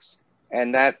legs.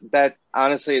 And that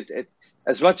honestly, it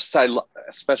as much as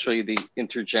especially the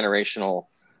intergenerational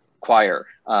choir,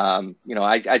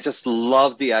 I just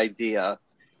love the idea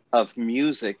of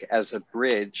music as a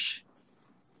bridge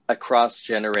across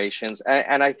generations.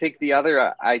 And I think the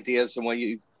other ideas and when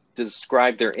you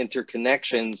describe their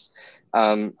interconnections,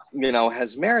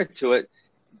 has merit to it,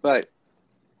 but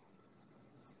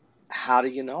how do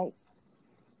you know?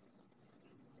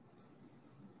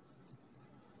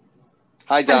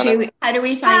 Hi, Donna. How do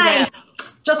we find out?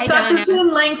 Just got the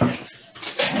Zoom link.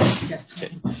 Yes.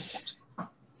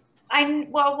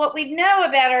 Well, what we know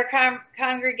about our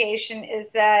congregation is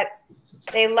that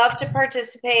they love to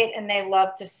participate and they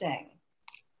love to sing.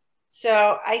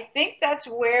 So I think that's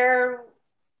where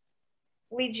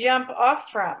we jump off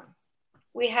from.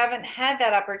 We haven't had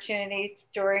that opportunity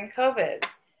during COVID.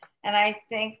 And I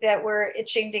think that we're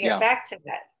itching to get back to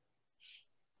that.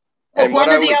 And one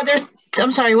of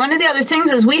the other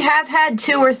things is we have had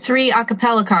 2 or 3 a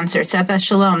cappella concerts at Beth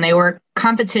Shalom. They were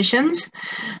competitions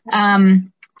under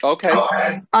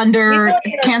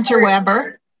Cantor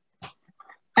Weber.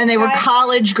 And they were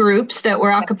college groups that were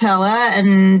a cappella,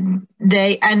 and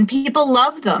people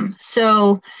love them.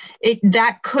 So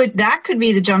that could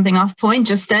be the jumping off point,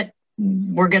 just that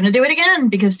we're going to do it again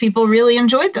because people really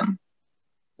enjoyed them.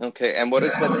 Okay, and what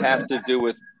does that have to do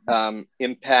with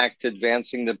impact,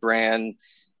 advancing the brand?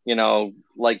 Then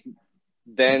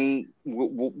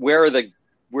where are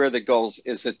the goals?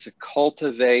 Is it to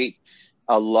cultivate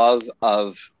a love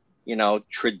of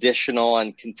traditional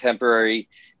and contemporary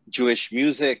Jewish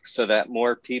music so that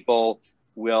more people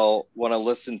will want to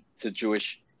listen to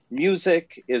Jewish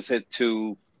music? Is it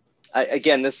to,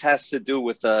 again, this has to do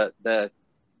with the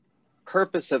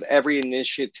purpose of every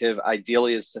initiative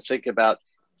ideally is to think about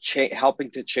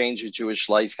helping to change a Jewish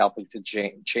life, helping to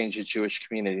change a Jewish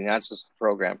community, not just a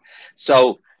program.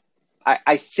 So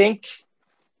I think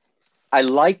I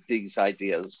like these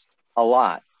ideas a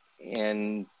lot.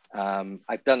 And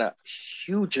I've done a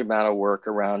huge amount of work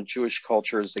around Jewish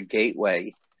culture as a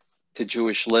gateway to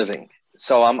Jewish living.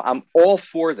 So I'm all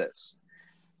for this.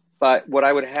 But what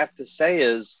I would have to say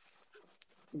is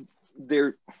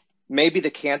maybe the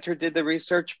Cantor did the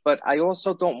research, but I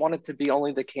also don't want it to be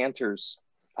only the Cantor's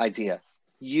idea.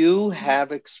 You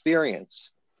have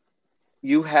experience,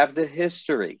 you have the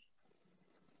history,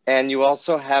 and you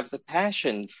also have the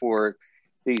passion for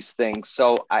these things.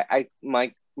 So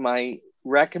my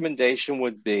recommendation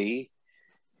would be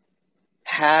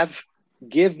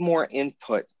give more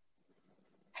input,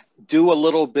 do a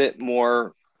little bit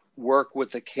more work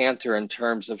with the Cantor in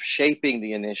terms of shaping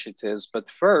the initiatives, but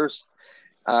first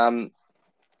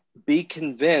be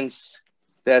convinced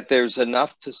that there's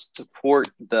enough to support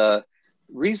the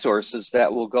resources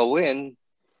that will go in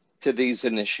to these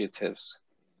initiatives.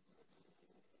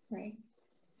 Right.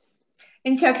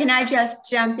 And so can I just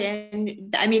jump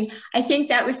in? I mean, I think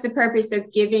that was the purpose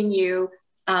of giving you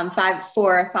 4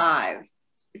 or 5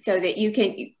 so that you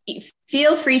can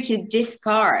feel free to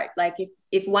discard. Like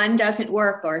if one doesn't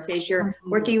work, or if as you're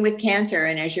working with cancer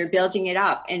and as you're building it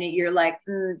up and you're like,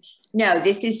 no,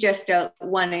 this is just a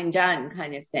one and done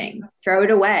kind of thing, throw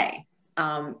it away.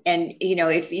 And, you know,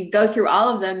 if you go through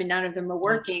all of them and none of them are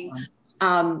working,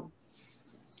 come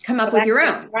up with your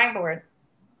own. Drawing board.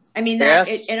 I mean,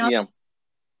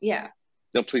 yeah.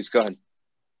 No, please go ahead.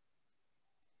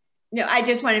 No, I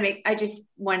just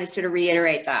want to sort of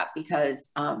reiterate that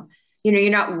because, you know,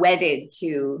 you're not wedded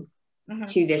to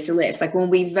this list. Like when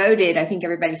we voted, I think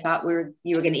everybody thought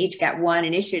you were going to each get one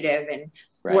initiative and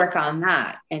work on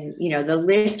that. And, you know, the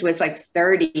list was like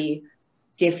 30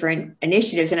 different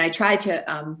initiatives. And I tried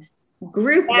to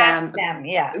group them.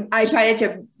 Yeah. I tried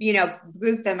to, you know,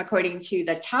 group them according to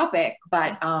the topic,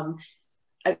 but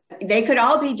they could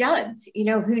all be duds. You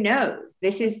know, who knows?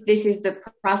 This is the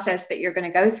process that you're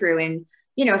going to go through. And,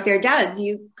 you know, if they're duds,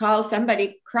 you call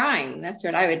somebody crying. That's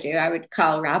what I would do. I would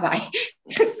call Rabbi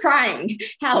crying,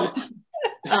 help.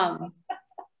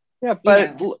 Yeah,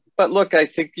 but look, I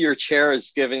think your chair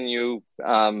is giving you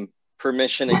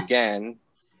permission again,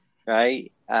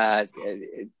 right?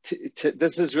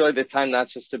 This is really the time not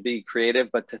just to be creative,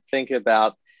 but to think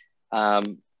about,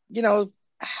 you know,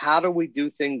 how do we do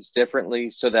things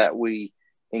differently so that we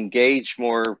engage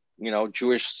more, you know,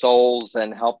 Jewish souls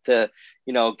and help to,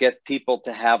 you know, get people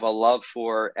to have a love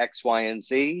for X, Y, and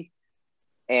Z.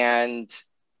 And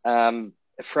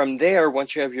from there,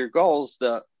 once you have your goals,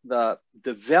 the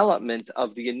development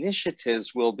of the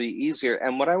initiatives will be easier.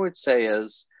 And what I would say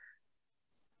is,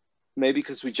 maybe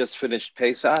because we just finished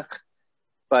Pesach,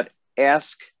 but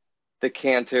ask the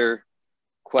cantor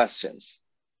questions,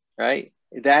 right?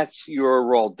 That's your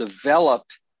role. Develop,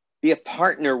 be a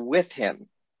partner with him.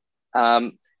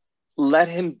 Let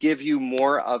him give you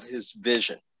more of his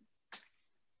vision.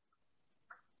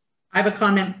 I have a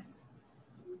comment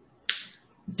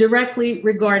directly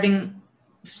regarding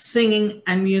singing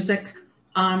and music.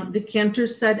 The cantor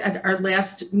said at our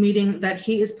last meeting that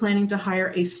he is planning to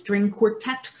hire a string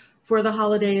quartet for the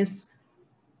holidays.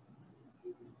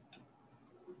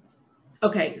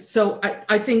 Okay, so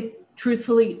I think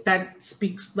truthfully that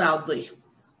speaks loudly.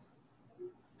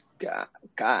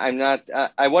 I'm not,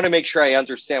 I want to make sure I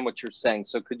understand what you're saying.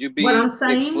 So could you be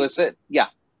explicit? Yeah.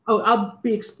 Oh, I'll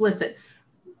be explicit.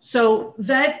 So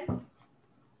that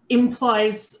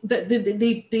implies that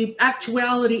the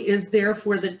actuality is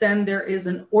therefore that then there is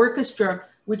an orchestra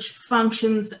which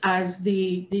functions as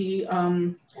the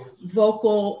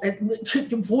vocal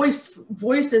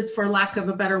voices, for lack of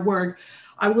a better word.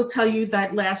 I will tell you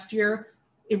that last year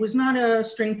it was not a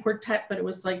string quartet, but it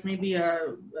was like maybe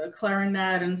a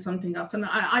clarinet and something else. And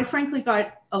I frankly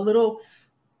got a little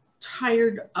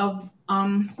tired of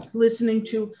listening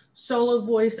to solo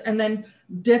voice, and then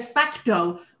de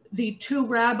facto, the two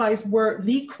rabbis were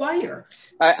the choir.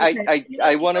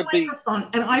 I want to be,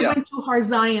 and I went to Har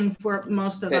Zion for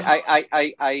most of the.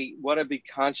 I want to be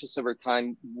conscious of our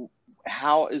time.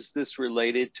 How is this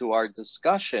related to our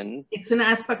discussion? It's an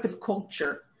aspect of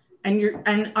culture,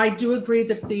 and I do agree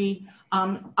that the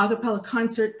a cappella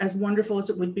concert, as wonderful as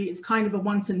it would be, it's kind of a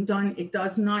once and done. It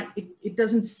does not. It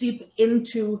doesn't seep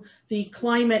into the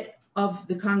climate of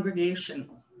the congregation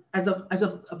as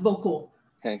a vocal.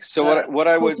 Okay, so what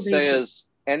I would say is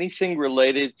anything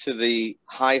related to the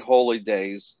high holy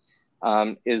days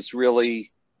is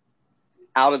really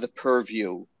out of the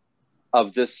purview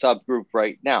of this subgroup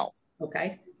right now.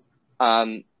 Okay.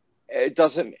 It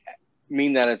doesn't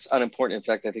mean that it's unimportant. In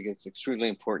fact, I think it's extremely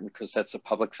important because that's the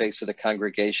public face of the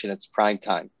congregation. It's prime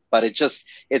time, but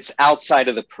it's outside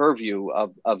of the purview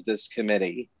of this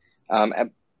committee. And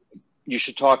you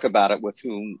should talk about it with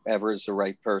whomever is the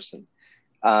right person.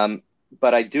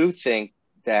 But I do think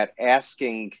that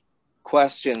asking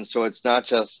questions, so it's not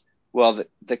just, well,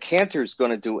 the cantor is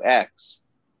going to do X,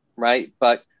 right?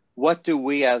 But what do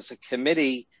we as a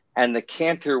committee and the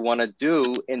cantor want to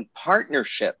do in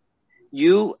partnership?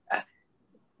 You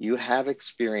have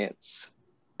experience.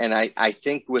 And I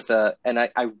think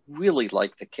I really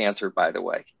like the cantor, by the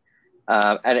way.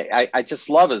 And I just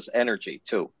love his energy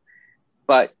too.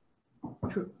 But,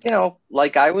 you know,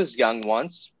 like I was young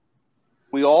once,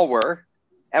 we all were,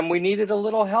 and we needed a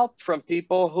little help from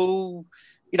people who,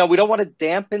 you know, we don't want to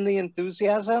dampen the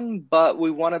enthusiasm, but we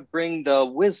want to bring the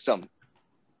wisdom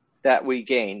that we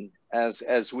gain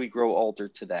as we grow older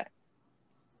today.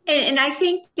 And I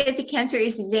think that the cantor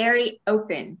is very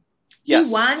open. Yes,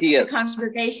 he wants the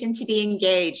congregation to be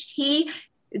engaged.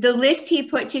 The list he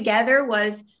put together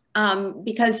was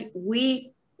because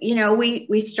we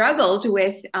struggled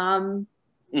with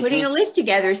putting a list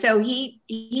together. So he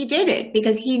did it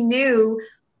because he knew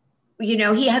you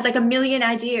know, he had like a million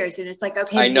ideas, and it's like,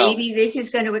 okay, maybe this is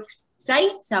going to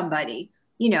excite somebody,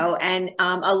 you know, and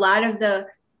a lot of the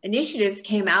initiatives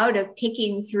came out of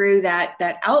picking through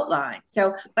that outline.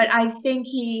 So, but I think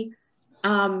he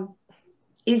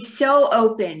is so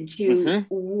open to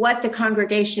what the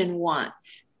congregation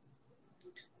wants.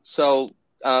 So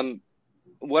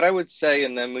what I would say,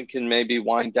 and then we can maybe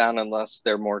wind down unless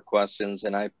there are more questions,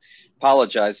 and I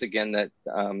apologize again that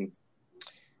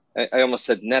I almost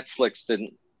said Netflix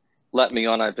didn't let me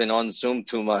on. I've been on Zoom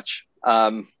too much.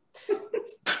 But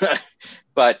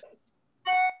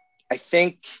I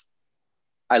think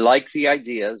I like the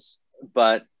ideas,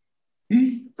 but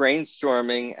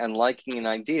brainstorming and liking an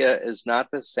idea is not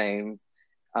the same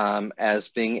as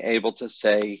being able to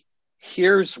say,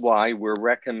 here's why we're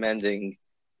recommending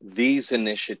these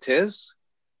initiatives.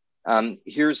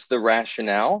 Here's the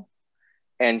rationale,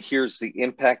 and here's the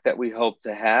impact that we hope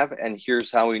to have, and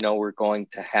here's how we know we're going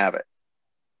to have it.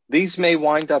 These may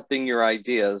wind up being your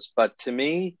ideas, but to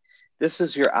me, this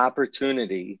is your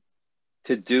opportunity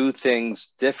to do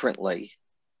things differently,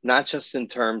 not just in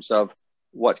terms of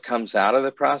what comes out of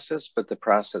the process, but the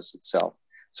process itself.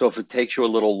 So if it takes you a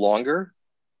little longer,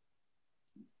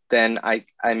 then I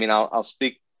mean, I'll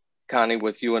speak, Connie,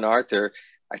 with you and Arthur.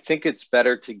 I think it's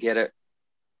better to get it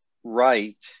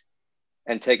right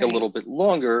and take a little bit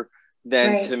longer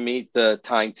than to meet the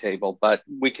timetable, but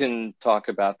we can talk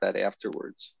about that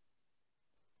afterwards.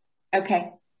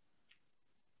 Okay.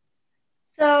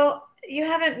 So you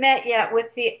haven't met yet with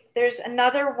there's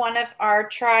another one of our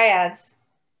triads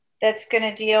that's going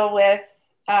to deal with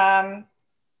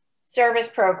service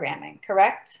programming,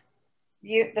 correct?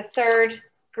 The third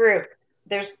group,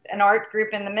 there's an art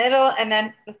group in the middle, and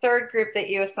then the third group that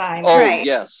you assigned. Oh,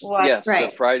 yes, yes,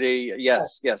 the Friday,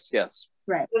 yes.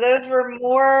 Right. So those were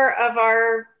more of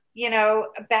our, you know,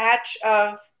 a batch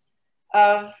of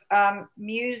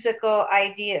musical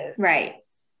ideas. Right.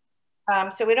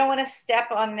 So we don't want to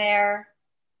step on their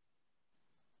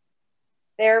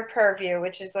purview,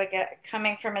 which is like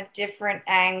coming from a different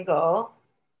angle.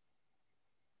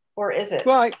 Or is it?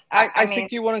 Well, I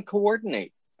think you want to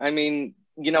coordinate. I mean,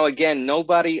 you know, again,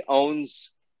 nobody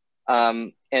owns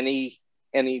any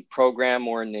program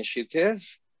or initiative.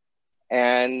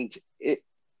 And it,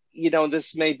 you know,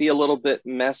 this may be a little bit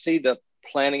messy, the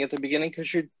planning at the beginning,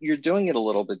 because you're doing it a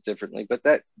little bit differently, but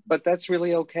that's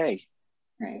really okay.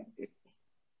 Right.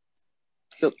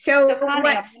 So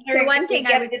Connie, one thing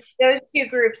I would, those two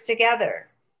groups together,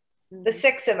 the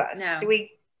six of us. No. Do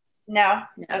we? No.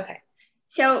 Okay.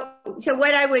 So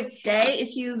what I would say,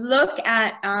 if you look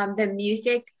at the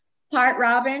music part,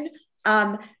 Robin,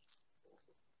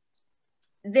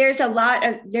 there's a lot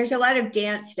of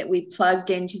dance that we plugged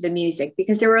into the music,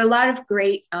 because there were a lot of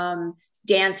great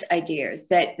dance ideas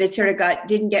that sort of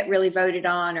didn't get really voted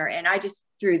on, and I just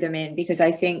threw them in because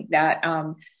I think that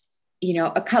you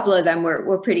know, a couple of them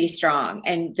were pretty strong,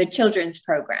 and the children's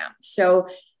program. So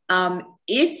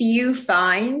if you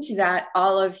find that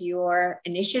all of your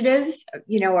initiatives,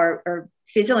 you know, are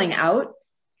fizzling out,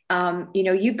 you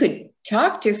know, you could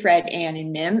talk to Fred, Ann,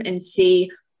 and Mim and see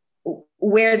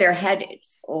where they're headed.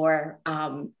 Or,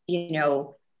 you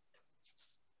know,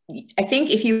 I think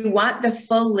if you want the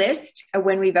full list of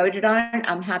when we voted on it,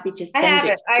 I'm happy to send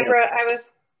it. I have it.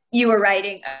 You were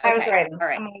writing? Okay. I was writing. All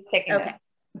right. I'm taking okay. It.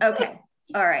 Okay.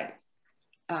 All right.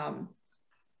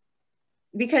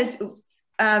 Because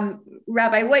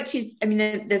Rabbi,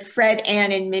 the Fred,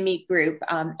 Ann, and Mimi group,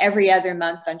 every other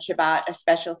month on Shabbat, a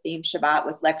special theme Shabbat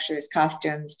with lectures,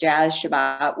 costumes, jazz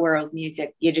Shabbat, world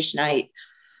music, Yiddish night.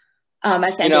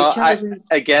 You know,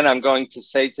 again, I'm going to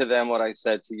say to them what I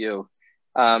said to you.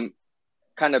 Kind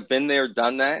of been there,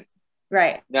 done that.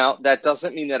 Right. Now, that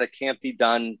doesn't mean that it can't be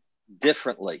done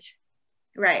differently.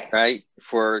 Right. Right.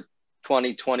 For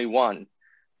 2021.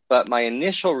 But my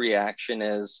initial reaction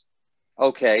is,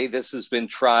 okay, this has been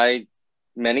tried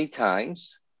many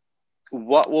times.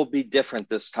 What will be different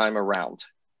this time around?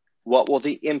 What will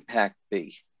the impact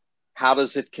be? How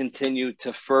does it continue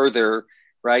to further,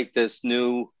 right, this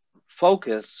new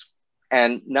focus,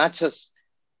 and not just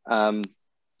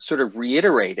sort of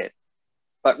reiterate it,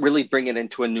 but really bring it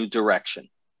into a new direction?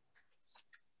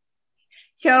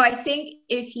 So I think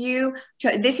if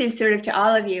this is sort of to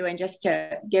all of you, and just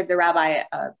to give the rabbi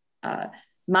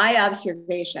my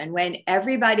observation, when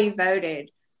everybody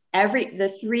voted,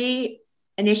 the three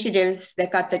initiatives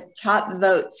that got the top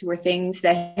votes were things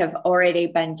that have already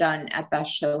been done at Beth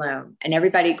Shalom, and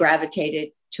everybody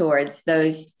gravitated towards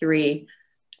those three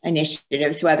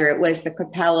initiatives, whether it was the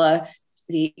Capella,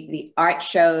 the art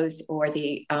shows, or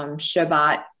the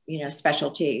Shabbat, you know,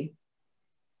 specialty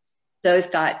those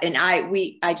got, and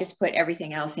I just put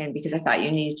everything else in because I thought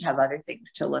you needed to have other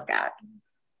things to look at.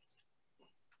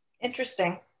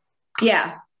 Interesting.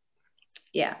 Yeah.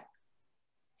 Yeah.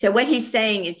 So what he's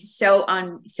saying is so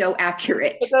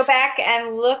accurate. So go back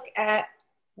and look at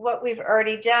what we've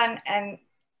already done and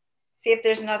see if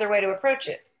there's another way to approach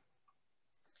it.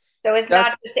 So it's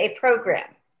not just a program,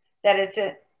 that it's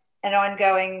an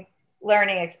ongoing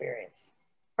learning experience,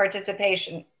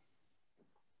 participation.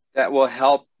 That will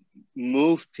help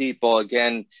move people.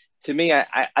 Again, to me,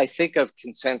 I think of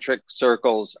concentric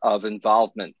circles of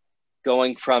involvement,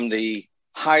 going from the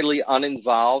highly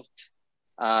uninvolved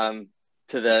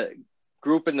to the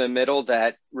group in the middle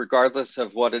that, regardless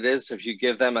of what it is, if you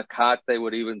give them a cot, they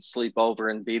would even sleep over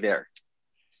and be there.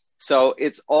 So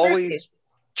it's always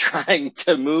trying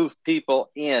to move people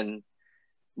in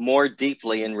more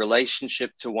deeply in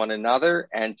relationship to one another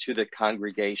and to the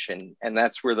congregation. And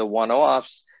that's where the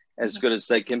one-offs, as good as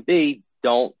they can be, they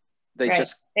don't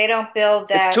build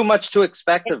that. It's too much to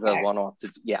expect of a one-off.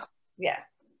 Yeah.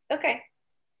 Okay,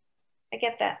 I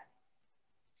get that.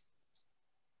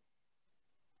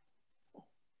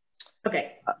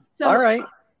 Okay. So, all right.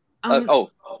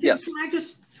 Yes. Can I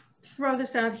just throw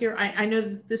this out here? I know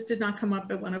that this did not come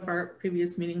up at one of our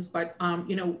previous meetings, but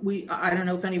you know, I don't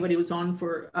know if anybody was on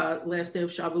for last day of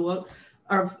Shavuot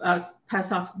or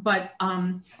Pesach, but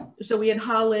so we had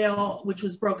Hallel, which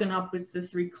was broken up with the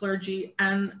 3 clergy,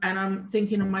 and I'm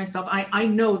thinking to myself, I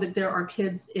know that there are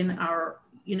kids in our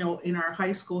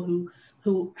high school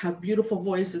who have beautiful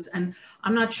voices, and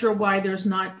I'm not sure why there's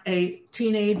not a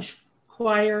teenage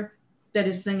choir that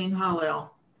is singing Hallel,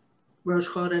 Rosh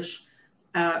Chodesh.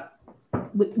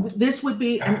 This would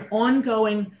be an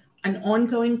ongoing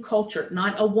culture,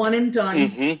 not a one and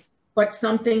done, but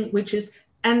something which is,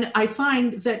 and I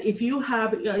find that if you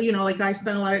have, like I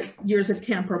spent a lot of years at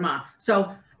Camp Ramah.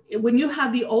 So when you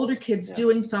have the older kids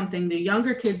doing something, the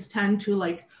younger kids tend to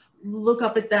like look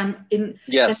up at them and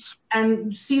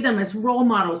see them as role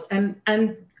models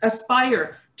and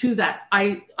aspire to that.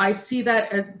 I see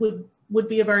that as would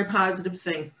be a very positive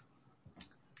thing.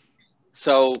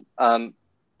 So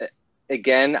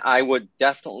again, I would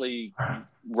definitely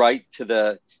write to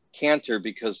the cantor,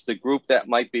 because the group that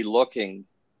might be looking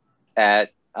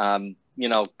at kind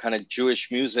of Jewish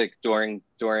music during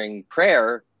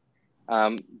prayer,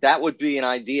 that would be an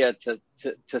idea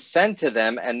to send to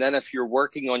them. And then if you're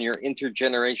working on your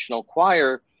intergenerational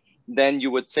choir, then you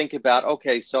would think about,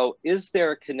 okay, so is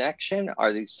there a connection?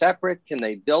 Are they separate? Can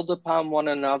they build upon one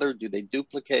another? Do they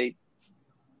duplicate?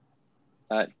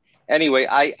 Anyway,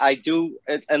 I do,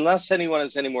 unless anyone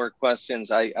has any more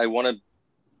questions, I want to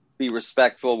be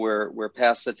respectful. We're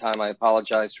past the time. I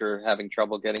apologize for having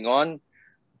trouble getting on.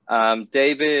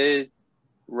 David,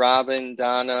 Robin,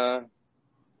 Donna.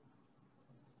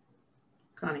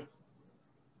 Connie.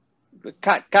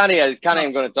 Connie,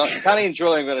 I'm going to talk. Connie and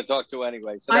Julie, I'm going to talk to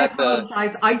anyway. So I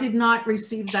apologize. I did not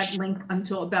receive that link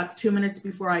until about 2 minutes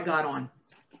before I got on.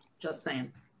 Just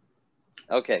saying.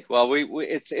 Okay. Well,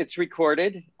 it's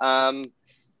recorded.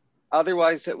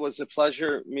 Otherwise, it was a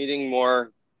pleasure meeting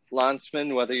more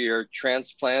Landsmen, whether you're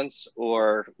transplants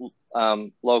or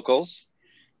locals.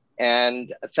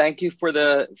 And thank you for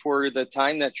the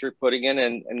time that you're putting in.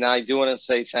 And I do want to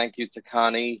say thank you to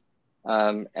Connie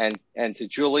and to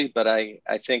Julie. But I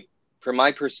think from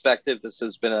my perspective, this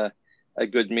has been a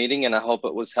good meeting, and I hope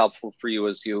it was helpful for you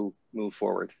as you move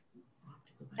forward.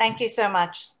 Thank you so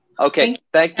much. Okay,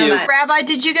 thank you. Rabbi,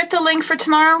 did you get the link for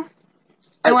tomorrow?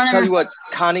 I'll tell you what,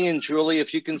 Connie and Julie,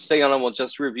 if you can stay on, and we'll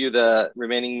just review the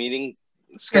remaining meeting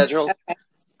schedule. Okay.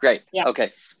 Great. Yeah. Okay.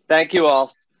 Thank you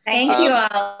all. Thank you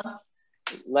all.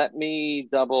 Let me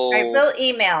double. I will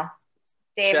email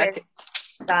David, check.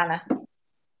 Donna.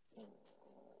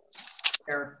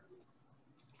 Here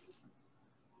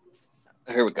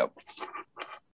we go.